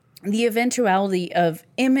the eventuality of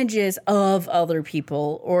images of other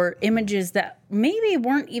people or images that maybe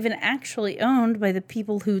weren't even actually owned by the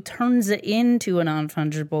people who turns it into a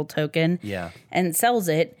non-fungible token and sells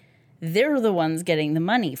it. They're the ones getting the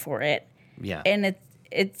money for it. Yeah. And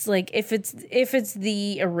it's like if it's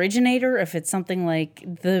the originator, if it's something like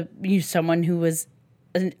someone who was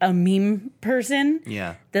a meme person,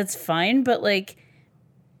 that's fine. But like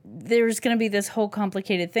there's going to be this whole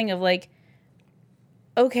complicated thing of like,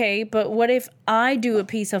 okay, but what if I do a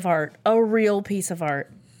piece of art, a real piece of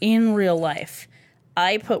art in real life?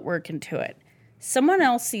 I put work into it. Someone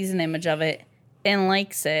else sees an image of it and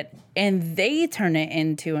likes it, and they turn it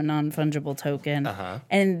into a non-fungible token,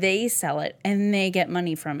 and they sell it, and they get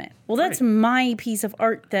money from it. Well, that's my piece of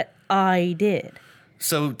art that I did.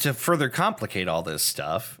 So to further complicate all this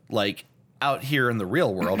stuff, like out here in the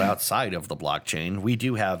real world, outside of the blockchain, we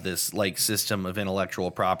do have this like system of intellectual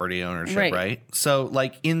property ownership, right? So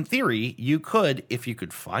like in theory, you could, if you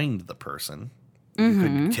could find the person, you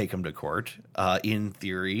could take them to court, in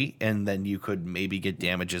theory, and then you could maybe get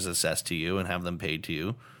damages assessed to you and have them paid to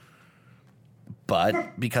you.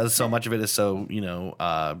 But because so much of it is so,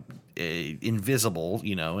 invisible,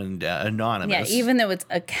 and anonymous. Yeah, even though it's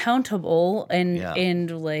accountable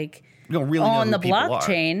and like really on the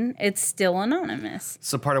blockchain, it's still anonymous.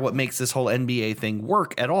 So part of what makes this whole NBA thing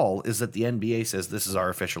work at all is that the NBA says this is our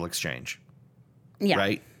official exchange. Yeah.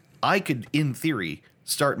 Right? I could, in theory,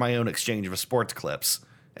 start my own exchange of sports clips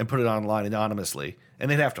and put it online anonymously,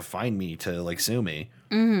 and they'd have to find me to like sue me.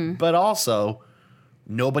 Mm-hmm. But also,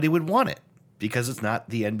 nobody would want it because it's not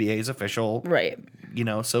the NBA's official. Right.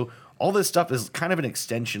 So all this stuff is kind of an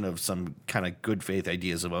extension of some kind of good faith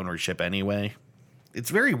ideas of ownership anyway. It's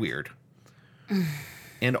very weird.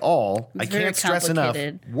 And I can't stress enough,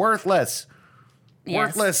 worthless.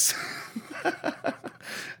 Yes. Worthless.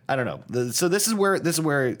 I don't know. So this is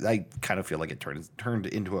where I kind of feel like it turned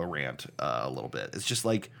into a rant a little bit. It's just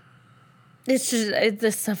like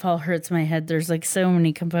this stuff all hurts my head. There's like so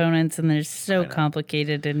many components and they're so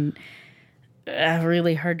complicated and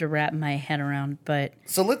really hard to wrap my head around. But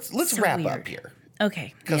so let's wrap up here.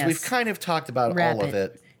 Okay, because we've kind of talked about all of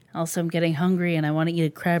it. Also, I'm getting hungry and I want to eat a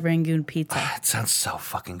crab rangoon pizza. It sounds so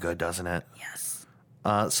fucking good, doesn't it? Yes.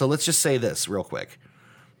 So let's just say this real quick.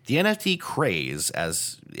 the NFT craze,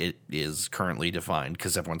 as it is currently defined,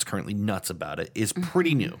 because everyone's currently nuts about it, is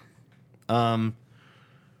pretty new.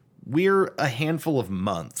 We're a handful of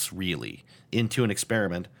months, really, into an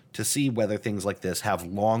experiment to see whether things like this have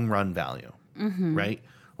long-run value, right?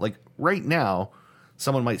 Like right now,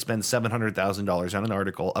 someone might spend $700,000 on an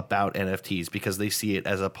article about NFTs because they see it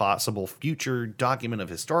as a possible future document of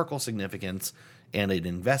historical significance and an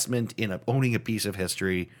investment in owning a piece of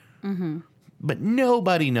history. But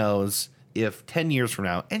nobody knows if 10 years from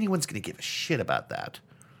now, anyone's going to give a shit about that.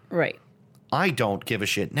 Right. I don't give a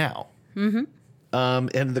shit now. And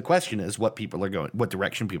the question is what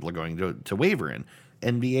direction people are going to waver in.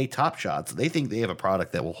 NBA Top Shots, they think they have a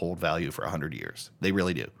product that will hold value for 100 years. They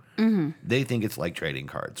really do. They think it's like trading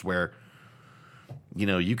cards where,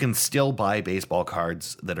 you can still buy baseball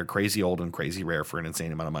cards that are crazy old and crazy rare for an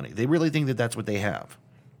insane amount of money. They really think that that's what they have.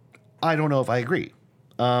 I don't know if I agree.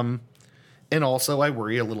 And also I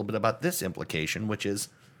worry a little bit about this implication, which is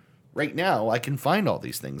right now I can find all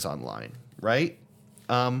these things online, right?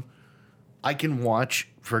 I can watch,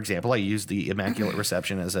 for example, I use the Immaculate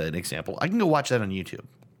Reception as an example. I can go watch that on YouTube.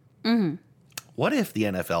 What if the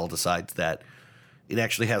NFL decides that it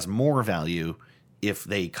actually has more value if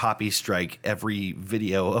they copy strike every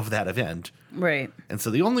video of that event? Right. And so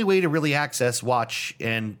the only way to really access, watch,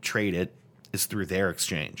 and trade it is through their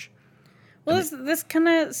exchange. Well, this kind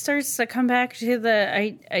of starts to come back to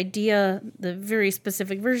the idea, the very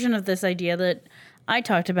specific version of this idea that I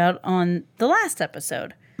talked about on the last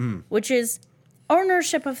episode, which is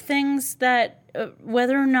ownership of things that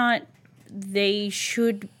whether or not they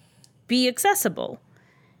should be accessible,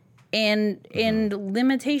 and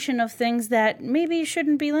limitation of things that maybe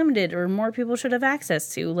shouldn't be limited or more people should have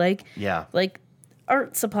access to, like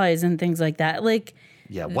art supplies and things like that, like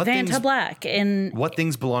Vanta Black, and what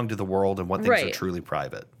things belong to the world and what things are truly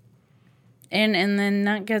private. And then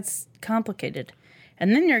that gets complicated.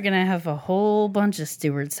 And then you're going to have a whole bunch of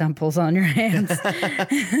Stewart samples on your hands.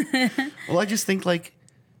 Well, I just think I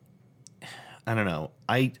don't know.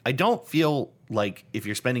 I don't feel like if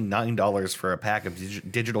you're spending $9 for a pack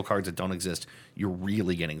of digital cards that don't exist, you're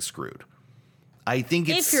really getting screwed. I think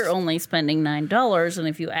if you're only spending $9 and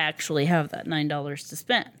if you actually have that $9 to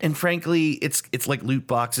spend. And frankly, it's like loot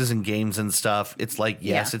boxes and games and stuff. It's like,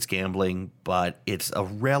 yes, it's gambling, but it's a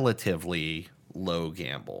relatively low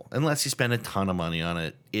gamble. Unless you spend a ton of money on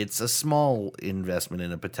it, it's a small investment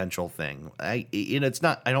in a potential thing. I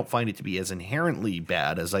don't find it to be as inherently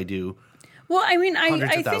bad as I do. Well, I mean,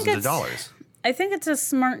 hundreds of thousands of dollars. I think it's a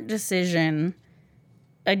smart decision.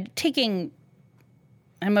 Taking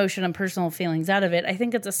emotion and personal feelings out of it, I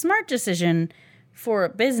think it's a smart decision for a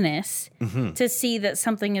business to see that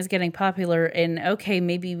something is getting popular and, okay,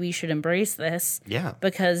 maybe we should embrace this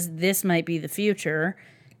because this might be the future.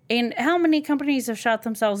 And how many companies have shot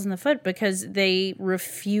themselves in the foot because they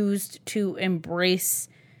refused to embrace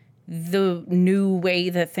the new way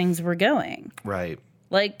that things were going? Right.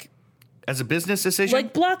 Like, as a business decision?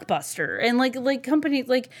 Like Blockbuster and like companies,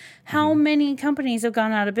 like how many companies have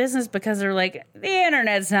gone out of business because they're like, the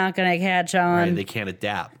internet's not going to catch on. Right, they can't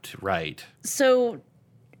adapt. Right. So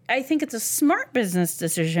I think it's a smart business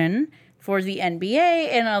decision for the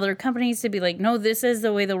NBA and other companies to be like, no, this is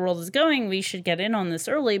the way the world is going. We should get in on this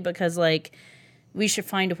early because we should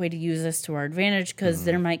find a way to use this to our advantage because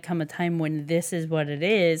there might come a time when this is what it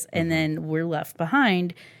is and then we're left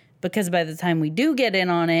behind because by the time we do get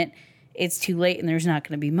in on it, it's too late and there's not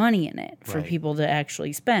going to be money in it for people to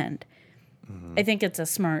actually spend. I think it's a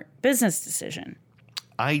smart business decision.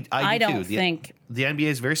 I don't think the NBA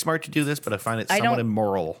is very smart to do this, but I find it somewhat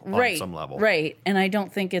immoral on some level. Right. And I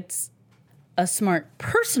don't think it's a smart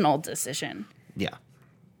personal decision. Yeah.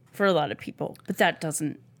 For a lot of people, but that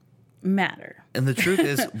doesn't matter. And the truth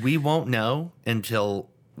is we won't know until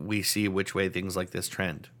we see which way things like this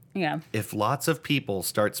trend. Yeah. If lots of people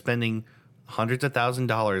start spending hundreds of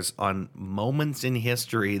 $1,000s on moments in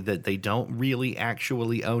history that they don't really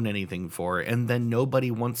actually own anything for, and then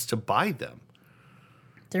nobody wants to buy them.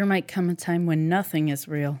 There might come a time when nothing is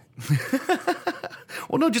real.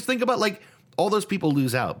 Well, no, just think about all those people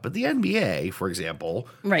lose out. But the NBA, for example,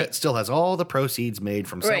 that still has all the proceeds made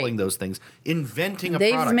from selling those things, inventing a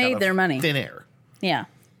product made out their of money. Thin air. Yeah.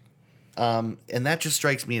 And that just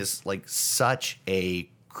strikes me as such a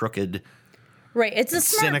crooked, it's a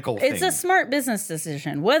cynical thing. It's a smart business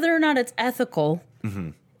decision. Whether or not it's ethical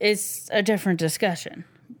is a different discussion.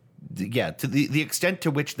 Yeah, to the extent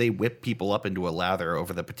to which they whip people up into a lather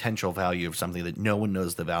over the potential value of something that no one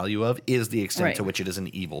knows the value of is the extent to which it is an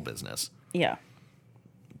evil business. Yeah.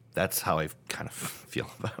 That's how I kind of feel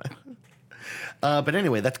about it. But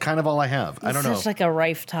anyway, that's kind of all I have. I don't know. It's like a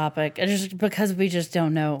rife topic. Just because we just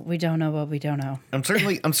don't know. We don't know what we don't know. I'm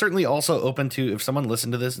certainly also open to, if someone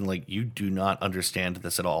listened to this and like you do not understand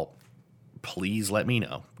this at all, please let me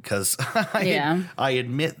know, because I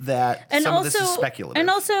admit that of this is speculative. And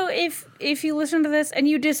also, if you listen to this and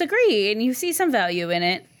you disagree and you see some value in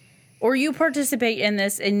it, or you participate in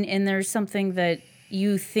this and there's something that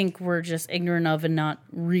you think we're just ignorant of and not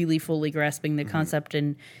really fully grasping the concept,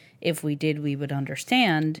 and if we did, we would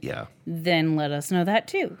understand, then let us know that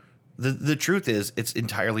too. The truth is, it's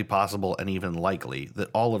entirely possible and even likely that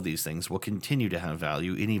all of these things will continue to have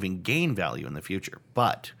value and even gain value in the future.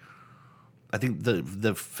 But I think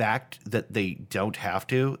the fact that they don't have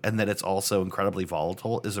to, and that it's also incredibly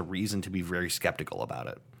volatile, is a reason to be very skeptical about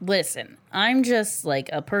it. Listen, I'm just like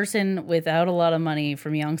a person without a lot of money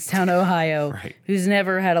from Youngstown, Ohio, who's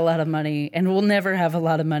never had a lot of money and will never have a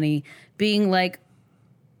lot of money, being like,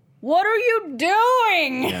 what are you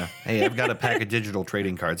doing? Yeah. Hey, I've got a pack of digital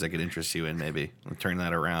trading cards that could interest you in, maybe. I'll turn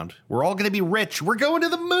that around. We're all going to be rich. We're going to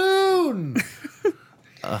the moon.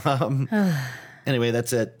 Anyway,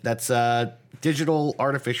 that's it. That's digital,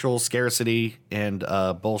 artificial scarcity and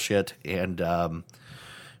bullshit. And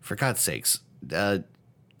for God's sakes,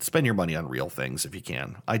 spend your money on real things if you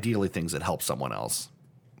can. Ideally, things that help someone else.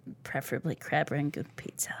 Preferably crab rangoon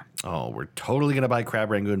pizza. Oh, we're totally going to buy crab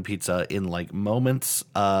rangoon pizza in like moments.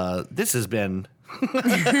 This has been...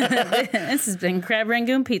 This has been Crab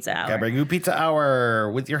Rangoon Pizza Hour. Crab Rangoon Pizza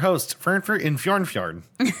Hour with your host, Fernford and Fjorn.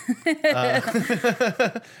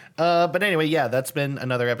 But anyway, yeah, that's been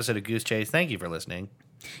another episode of Goose Chase. Thank you for listening.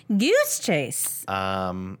 Goose Chase.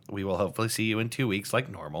 We will hopefully see you in 2 weeks like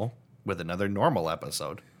normal with another normal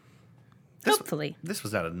episode. Hopefully. This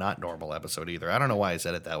was not a not normal episode either. I don't know why I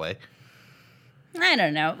said it that way. I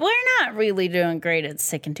don't know. We're not really doing great at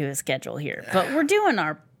sticking to a schedule here, but we're doing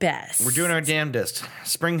our best. We're doing our damnedest.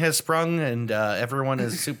 Spring has sprung, and everyone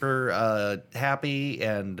is super happy,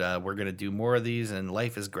 and we're going to do more of these, and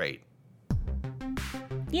life is great.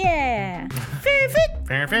 Yeah.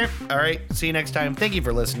 Fair. All right. See you next time. Thank you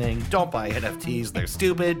for listening. Don't buy NFTs. They're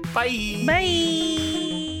stupid. Bye.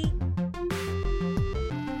 Bye.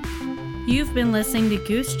 You've been listening to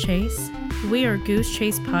Goose Chase. We are Goose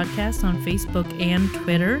Chase Podcast on Facebook and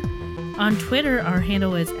Twitter. On Twitter, our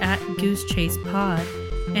handle is @GooseChasePod,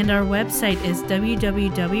 and our website is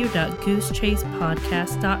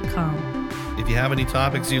www.goosechasepodcast.com. If you have any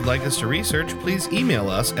topics you'd like us to research, please email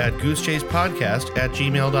us at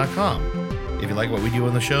goosechasepodcast@gmail.com. If you like what we do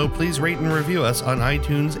on the show, please rate and review us on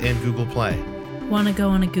iTunes and Google Play. Want to go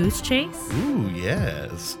on a goose chase? Ooh,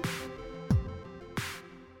 yes.